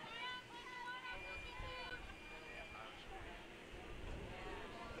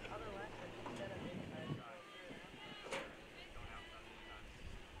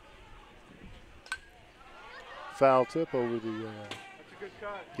 Foul tip over the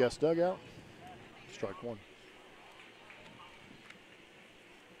guest dugout. Strike 1.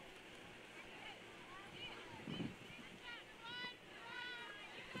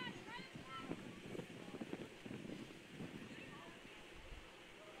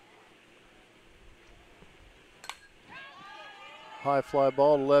 High fly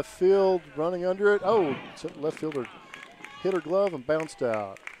ball to left field, running under it. Oh, left fielder hit her glove and bounced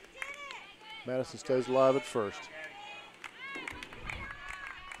out. Madison stays alive at first.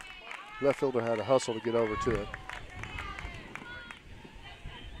 Left fielder had to hustle to get over to it.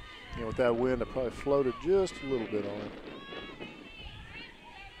 And with that wind, it probably floated just a little bit on it.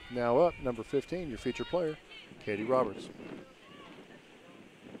 Now up, number 15, your feature player, Katie Roberts.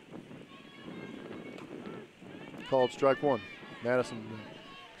 Called strike 1. Madison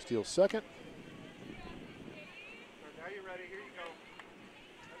steals second. Now you're ready. Here you go.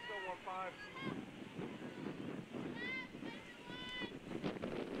 Let's go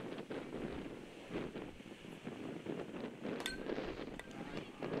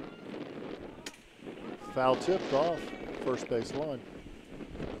 1-5. Foul tipped off first base line.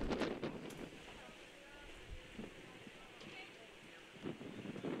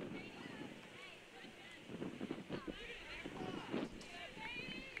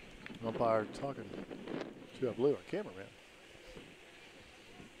 Umpire talking to, I believe, our cameraman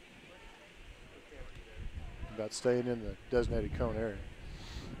about staying in the designated cone area.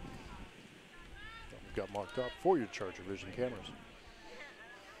 We've got marked up for your Charger Vision cameras.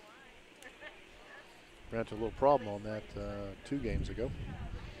 Ran into a little problem on that 2 games ago.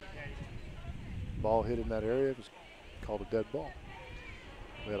 Ball hit in that area. It was called a dead ball.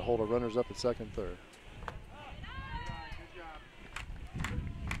 We had to hold our runners up at second and third.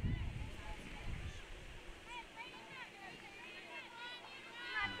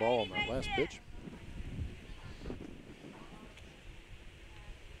 Ball on that last pitch.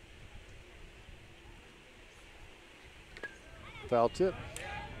 Foul tip.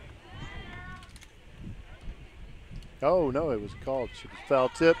 Oh no, it was called. It was foul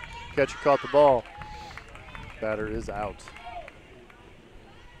tip. Catcher caught the ball. Batter is out.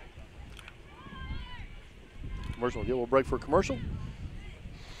 Commercial. We'll break for a commercial.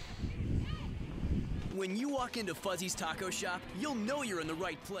 When you walk into Fuzzy's Taco Shop, you'll know you're in the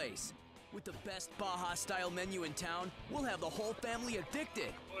right place. With the best Baja-style menu in town, we'll have the whole family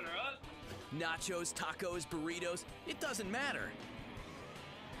addicted. Order up. Nachos, tacos, burritos, it doesn't matter.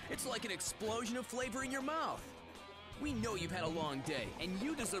 It's like an explosion of flavor in your mouth. We know you've had a long day, and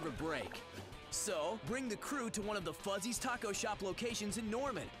you deserve a break. So, bring the crew to one of the Fuzzy's Taco Shop locations in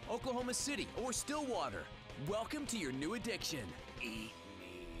Norman, Oklahoma City, or Stillwater. Welcome to your new addiction. Eat.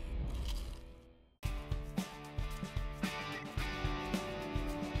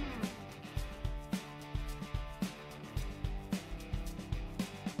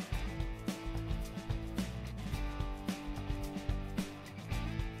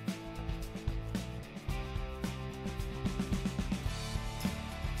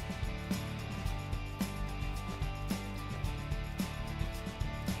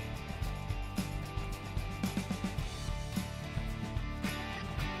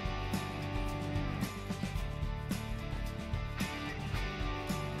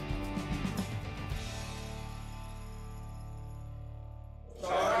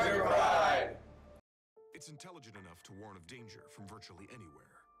 It's intelligent enough to warn of danger from virtually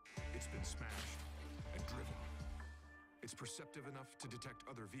anywhere. It's been smashed and driven. It's perceptive enough to detect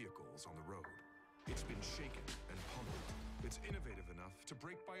other vehicles on the road. It's been shaken and pummeled. It's innovative enough to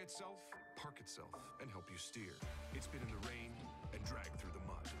brake by itself, park itself, and help you steer. It's been in the rain and dragged through the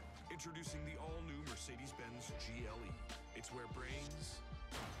mud. Introducing the all-new Mercedes-Benz GLE. It's where brains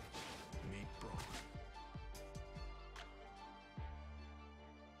meet brawn.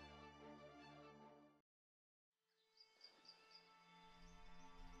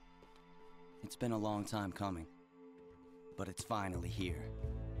 It's been a long time coming, but it's finally here.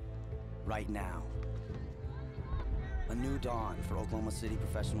 Right now. A new dawn for Oklahoma City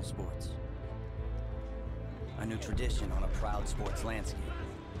professional sports. A new tradition on a proud sports landscape.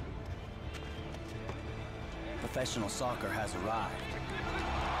 Professional soccer has arrived.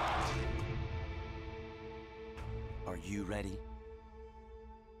 Are you ready?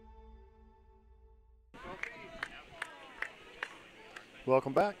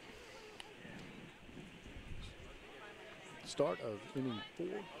 Welcome back. Start of inning 4.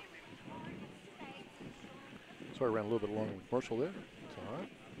 Sorry, ran a little bit long with commercial there. It's all right.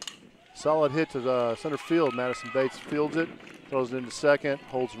 Solid hit to the center field. Madison Bates fields it, throws it into second,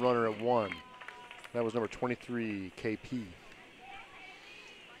 holds the runner at 1. That was number 23, KP.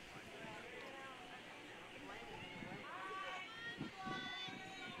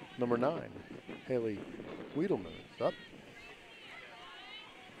 Number 9, Haley Wiedelman is up.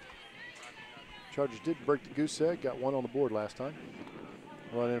 Chargers did break the goose egg, got 1 on the board last time.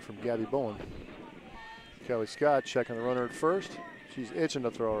 Run in from Gabby Bowen. Kelly Scott checking the runner at first. She's itching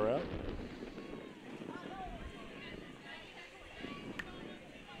to throw her out.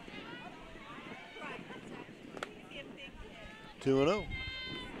 Two and 0.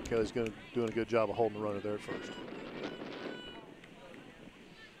 Kelly's doing a good job of holding the runner there at first.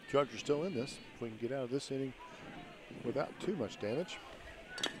 Chargers still in this. If we can get out of this inning without too much damage.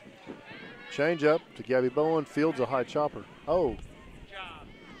 Change up to Gabby Bowen, fields a high chopper. Oh,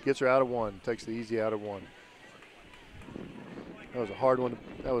 gets her out of 1, takes the easy out of 1. That was a hard one.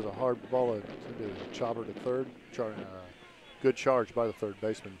 That was a hard ball to chopper to third. Good charge by the third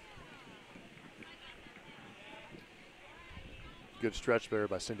baseman. Good stretch there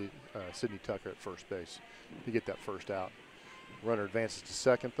by Sydney Tucker at first base to get that first out. Runner advances to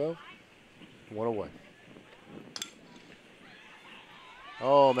second though. 1 away.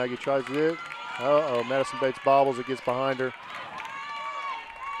 Oh, Maggie tries it. Uh-oh, Madison Bates bobbles. It gets behind her.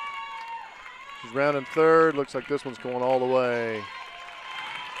 She's rounding third. Looks like this one's going all the way.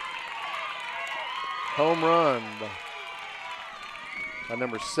 Home run by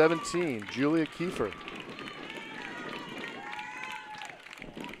number 17, Julia Kiefer.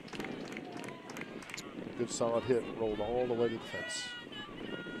 Good solid hit, rolled all the way to the fence.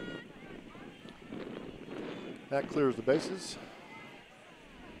 That clears the bases.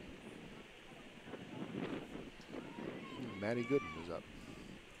 Maddie Gooden is up.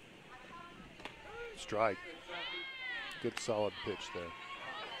 Strike. Good solid pitch there.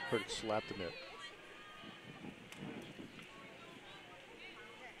 Heard it slap the mitt.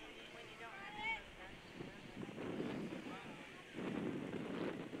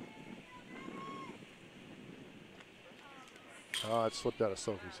 It slipped out of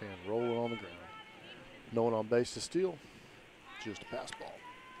Sophie's hand, rolling on the ground. No one on base to steal. Just a pass ball.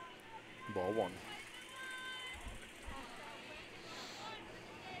 Ball 1.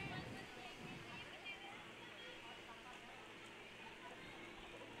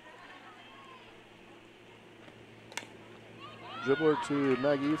 Dribbler to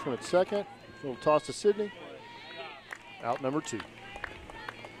Maggie from at second. Little toss to Sydney. Out number 2.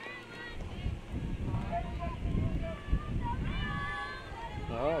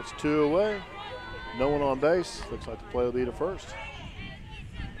 All right, it's 2 away. No one on base. Looks like the play will be to first.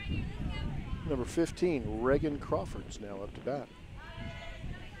 Number 15, Reagan Crawford's now up to bat.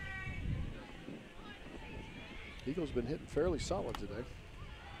 Eagles been hitting fairly solid today.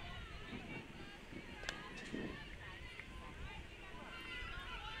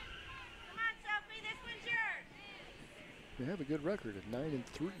 They have a good record at 9-3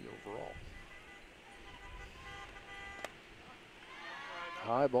 overall.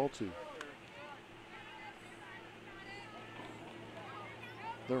 High ball 2.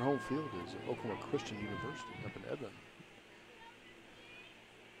 Their home field is at Oklahoma Christian University up in Edmond.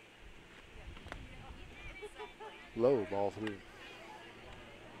 Low, ball 3.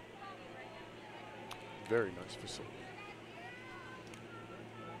 Very nice facility.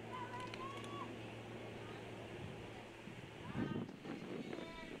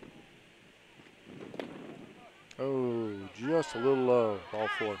 Oh, just a little low, ball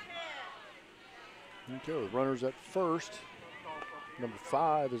 4. Okay, with runners at first. Number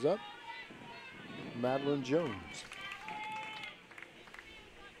 5 is up. Madeline Jones.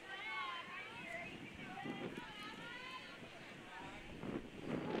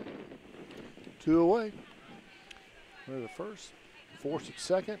 Two away. Runner at first. Force at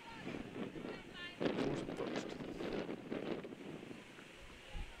second. Force at first.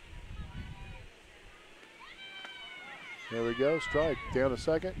 There we go. Strike. Down to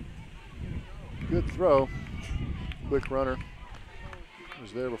second. Good throw. Quick runner.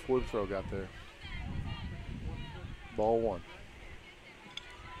 Was there before the throw got there. Ball 1.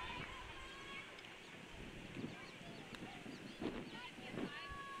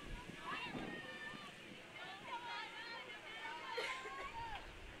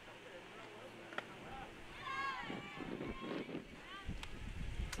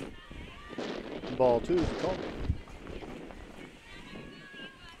 ball 2 is the call.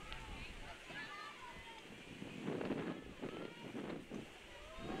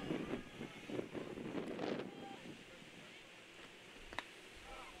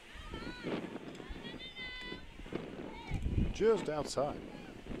 Just outside.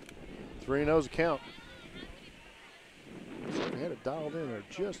 3-0's a count. They had it dialed in there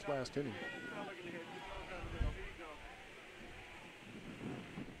just last inning.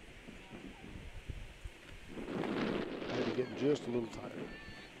 Maybe getting just a little tired.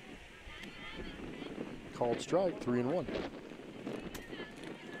 Called strike, 3-1.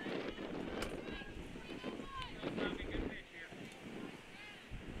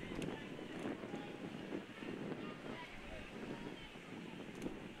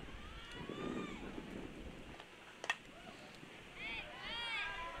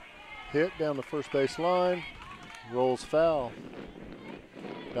 Hit down the first base line, rolls foul.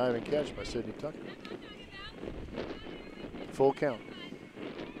 Diving catch by Sidney Tucker. Full count.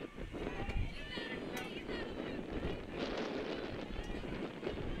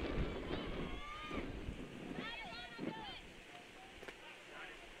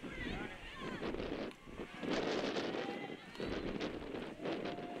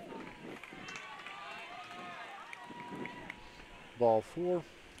 Ball 4.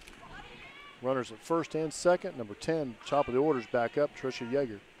 Runners at first and second. Number 10, top of the orders back up, Trisha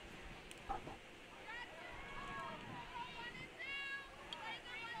Yeager.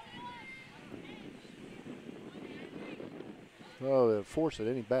 Oh, they'll force it,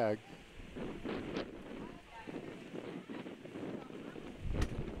 any bag.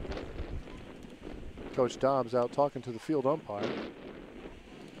 Coach Dobbs out talking to the field umpire.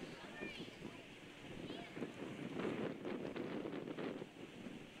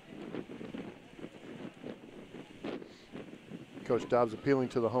 Coach Dobbs appealing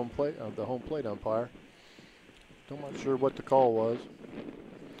to the home plate umpire. I'm not sure what the call was.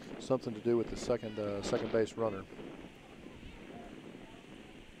 Something to do with the second base runner.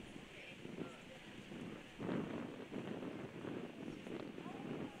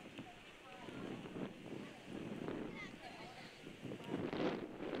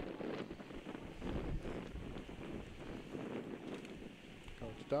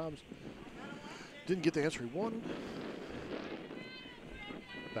 Coach Dobbs didn't get the answer he wanted.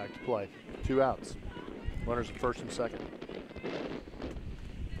 Back to play. 2 outs. Runners at first and second.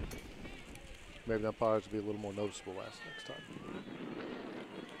 Maybe the umpires will be a little more noticeable next time.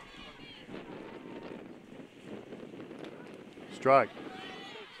 Strike.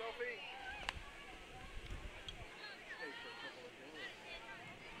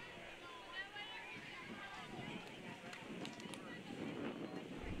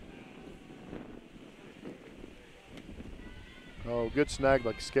 Oh, good snag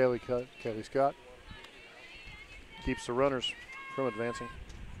by Kelly Scott. Keeps the runners from advancing.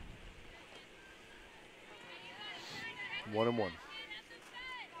 1-1.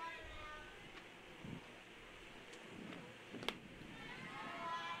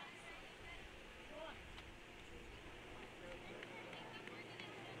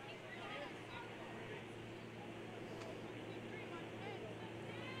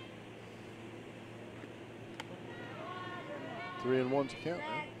 Three and one's a count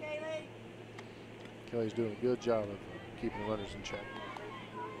now. Kelly's doing a good job of keeping the runners in check.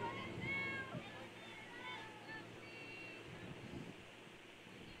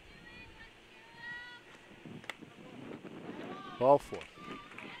 Ball 4.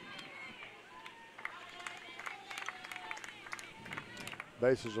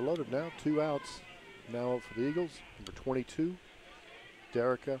 Bases are loaded now. 2 outs. Now up for the Eagles. Number 22,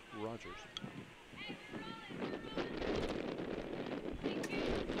 Derica Rogers.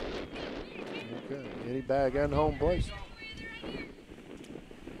 Okay, any bag and home place.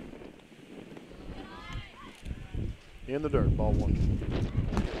 In the dirt, ball 1.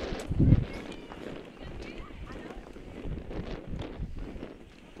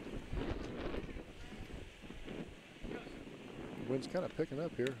 Wind's kind of picking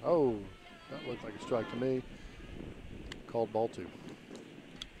up here. Oh, that looked like a strike to me. Called ball 2.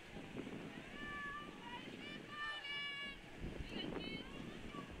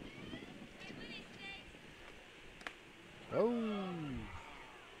 Oh.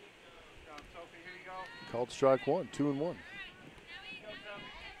 Called strike 1, 2 and 1.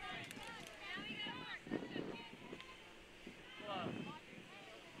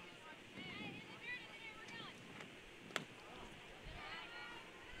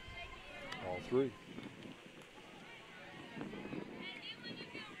 Ball 3.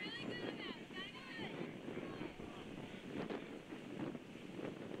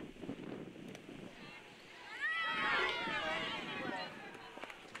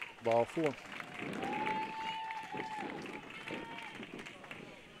 ball 4.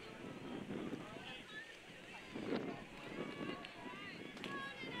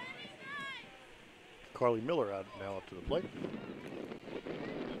 Carly Miller out now up to the plate.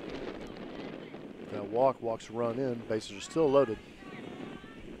 That walks a run in. Bases are still loaded.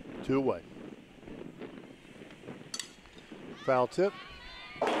 2 away. Foul tip.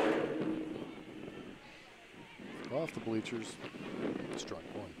 Off the bleachers. Strike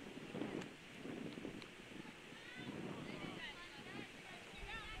 1.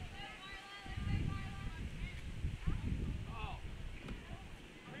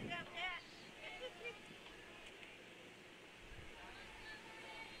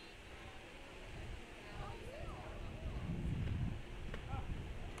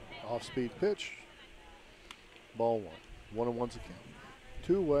 Off-speed pitch. Ball 1. 1-1's a count.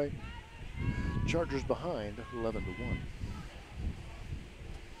 2 away. Chargers behind 11-1.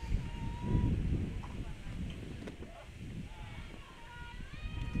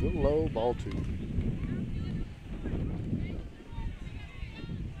 Little low, ball 2.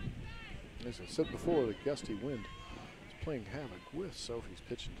 As I said before, the gusty wind is playing havoc with Sophie's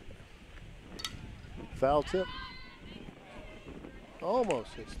pitching today. Foul tip.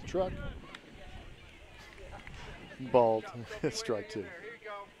 Almost hits the truck. Ball, strike 2.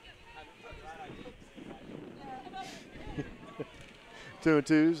 2 and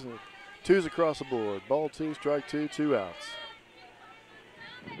 2s. 2s across the board. Ball 2, strike 2, 2 outs.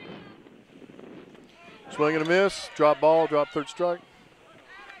 Swing and a miss. Drop ball, drop third strike.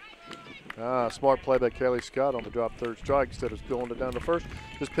 Smart play by Kelly Scott on the drop third strike instead of going it down to first.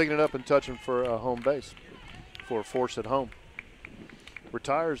 Just picking it up and touching for a home base for a force at home.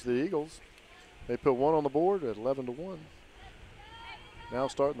 Retires the Eagles. They put 1 on the board at 11-1. Now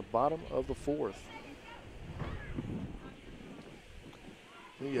starting the bottom of the 4th.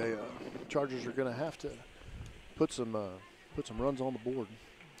 The Chargers are going to have to put some runs on the board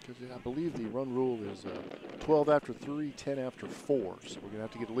because I believe the run rule is 12 after 3, 10 after 4. So we're going to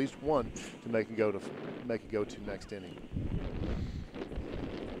have to get at least 1 to make it go to next inning.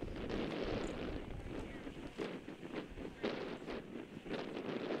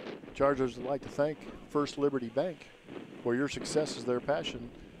 Chargers would like to thank First Liberty Bank, where your success is their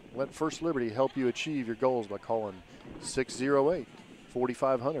passion. Let First Liberty help you achieve your goals by calling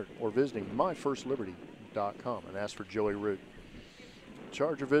 608-4500 or visiting myfirstliberty.com and ask for Joey Root.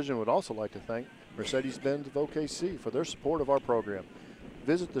 Charger Vision would also like to thank Mercedes-Benz of OKC for their support of our program.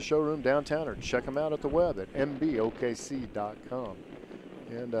 Visit the showroom downtown or check them out at the web at mbokc.com.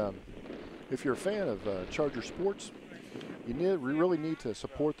 And if you're a fan of Charger sports, we really need to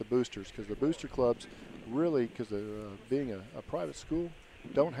support the boosters because the booster clubs really, because being a private school,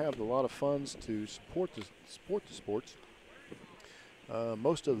 don't have a lot of funds to support the sports.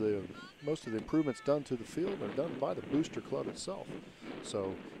 Most of the improvements done to the field are done by the booster club itself.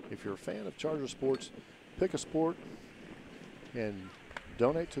 So if you're a fan of Charger sports, pick a sport and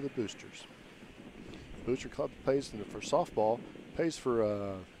donate to the boosters. Booster club pays for softball, pays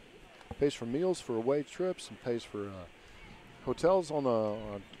for meals for away trips, and pays for hotels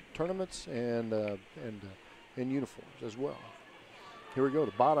on tournaments and uniforms as well. Here we go.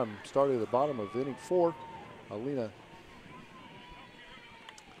 Starting at the bottom of inning 4. Alina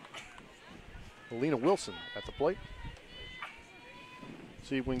Wilson at the plate.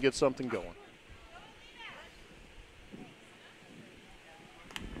 See if we can get something going.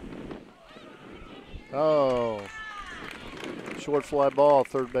 Oh, short fly ball.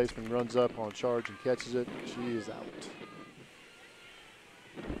 Third baseman runs up on charge and catches it. She is out.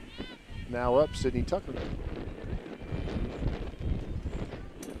 Now up, Sydney Tucker.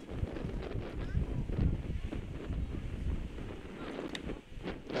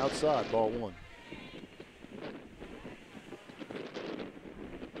 Outside, ball 1.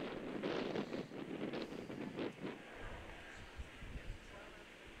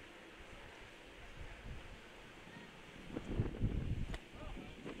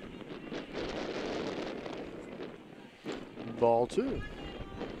 Ball 2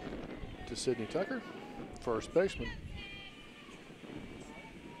 to Sydney Tucker, first baseman,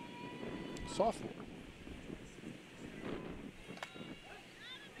 sophomore.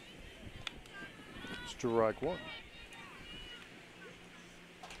 Strike 1.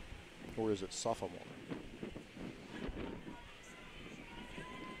 Or is it sophomore?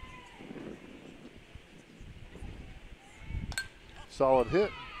 Solid hit.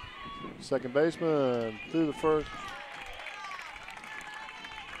 Second baseman through the first.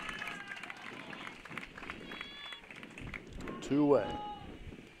 Two away.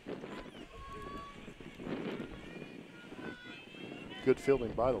 Good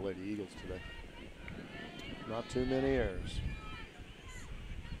fielding by the Lady Eagles today. Not too many errors.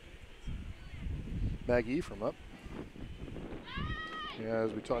 Maggie Ephraim up.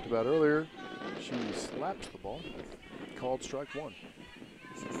 As we talked about earlier, she slaps the ball. Called strike one.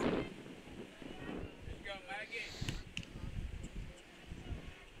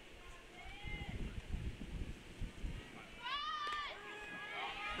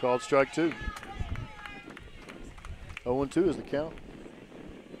 Called strike two. 0-2 is the count.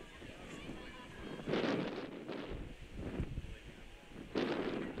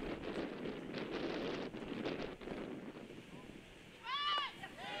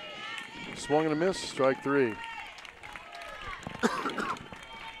 Swung and a miss, strike three.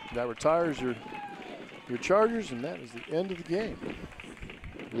 That retires your Chargers, and that is the end of the game.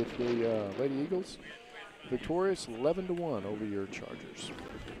 With the Lady Eagles victorious 11-1 over your Chargers.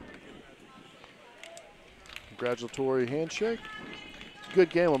 Congratulatory handshake. Good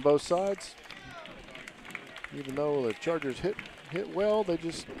game on both sides. Even though the Chargers hit well, they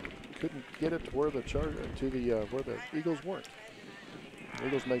just couldn't get it to where the where the Eagles weren't. The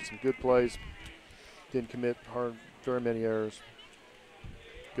Eagles made some good plays. Didn't commit very many errors.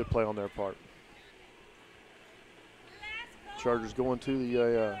 Good play on their part. Chargers going to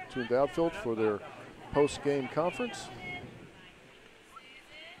the outfield for their post-game conference.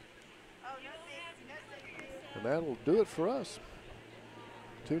 And that'll do it for us.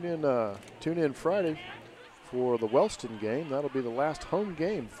 Tune in Friday for the Wellston game. That'll be the last home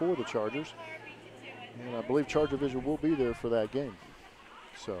game for the Chargers. And I believe Charger Vision will be there for that game.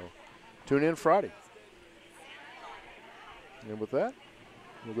 So tune in Friday. And with that,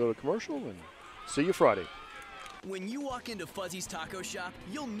 we'll go to commercial and see you Friday. When you walk into Fuzzy's Taco Shop,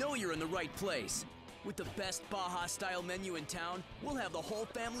 you'll know you're in the right place. With the best Baja-style menu in town, we'll have the whole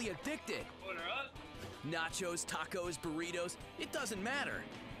family addicted. Order up. Nachos, tacos, burritos, it doesn't matter.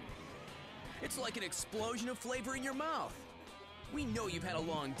 It's like an explosion of flavor in your mouth. We know you've had a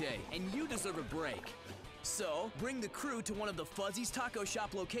long day, and you deserve a break. So, bring the crew to one of the Fuzzy's Taco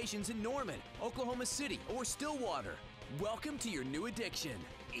Shop locations in Norman, Oklahoma City, or Stillwater. Welcome to your new addiction.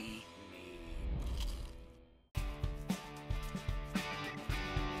 Eat.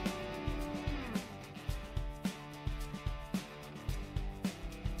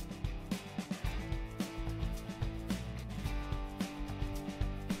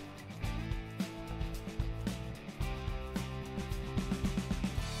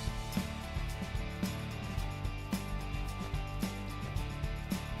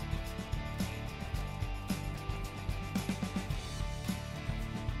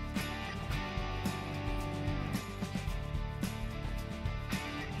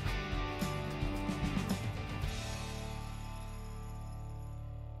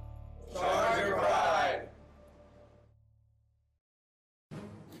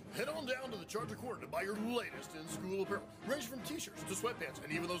 Head on down to the Charger Corner to buy your latest in-school apparel. Range from t-shirts to sweatpants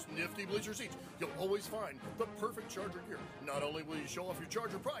and even those nifty bleacher seats. You'll always find the perfect Charger gear. Not only will you show off your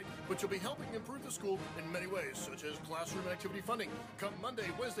Charger pride, but you'll be helping improve the school in many ways, such as classroom and activity funding. Come Monday,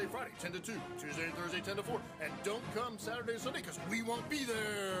 Wednesday, Friday, 10 to 2. Tuesday and Thursday, 10 to 4. And don't come Saturday and Sunday, because we won't be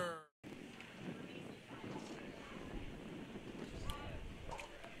there.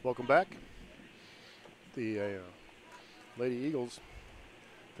 Welcome back. The Lady Eagles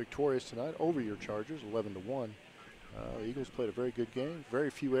victorious tonight over your Chargers, 11-1. The Eagles played a very good game,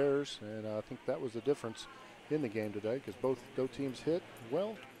 very few errors, and I think that was the difference in the game today because both teams hit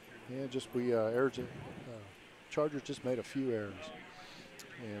well, and just Chargers just made a few errors.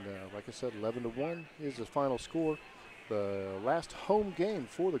 And like I said, 11-1 is the final score. The last home game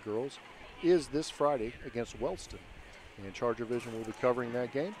for the girls is this Friday against Wellston, and Charger Vision will be covering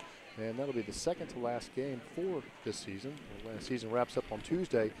that game. And that'll be the second to last game for this season. The last season wraps up on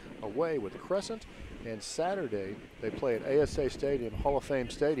Tuesday away with Crescent, and Saturday they play at ASA Stadium, Hall of Fame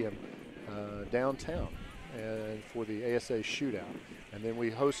Stadium, downtown, and for the ASA shootout. And then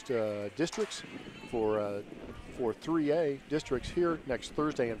we host districts for 3A districts here next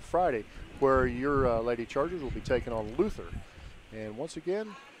Thursday and Friday, where your Lady Chargers will be taking on Luther. And once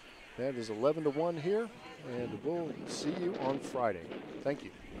again, that is 11-1 here, and we'll see you on Friday. Thank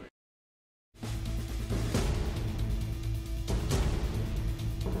you.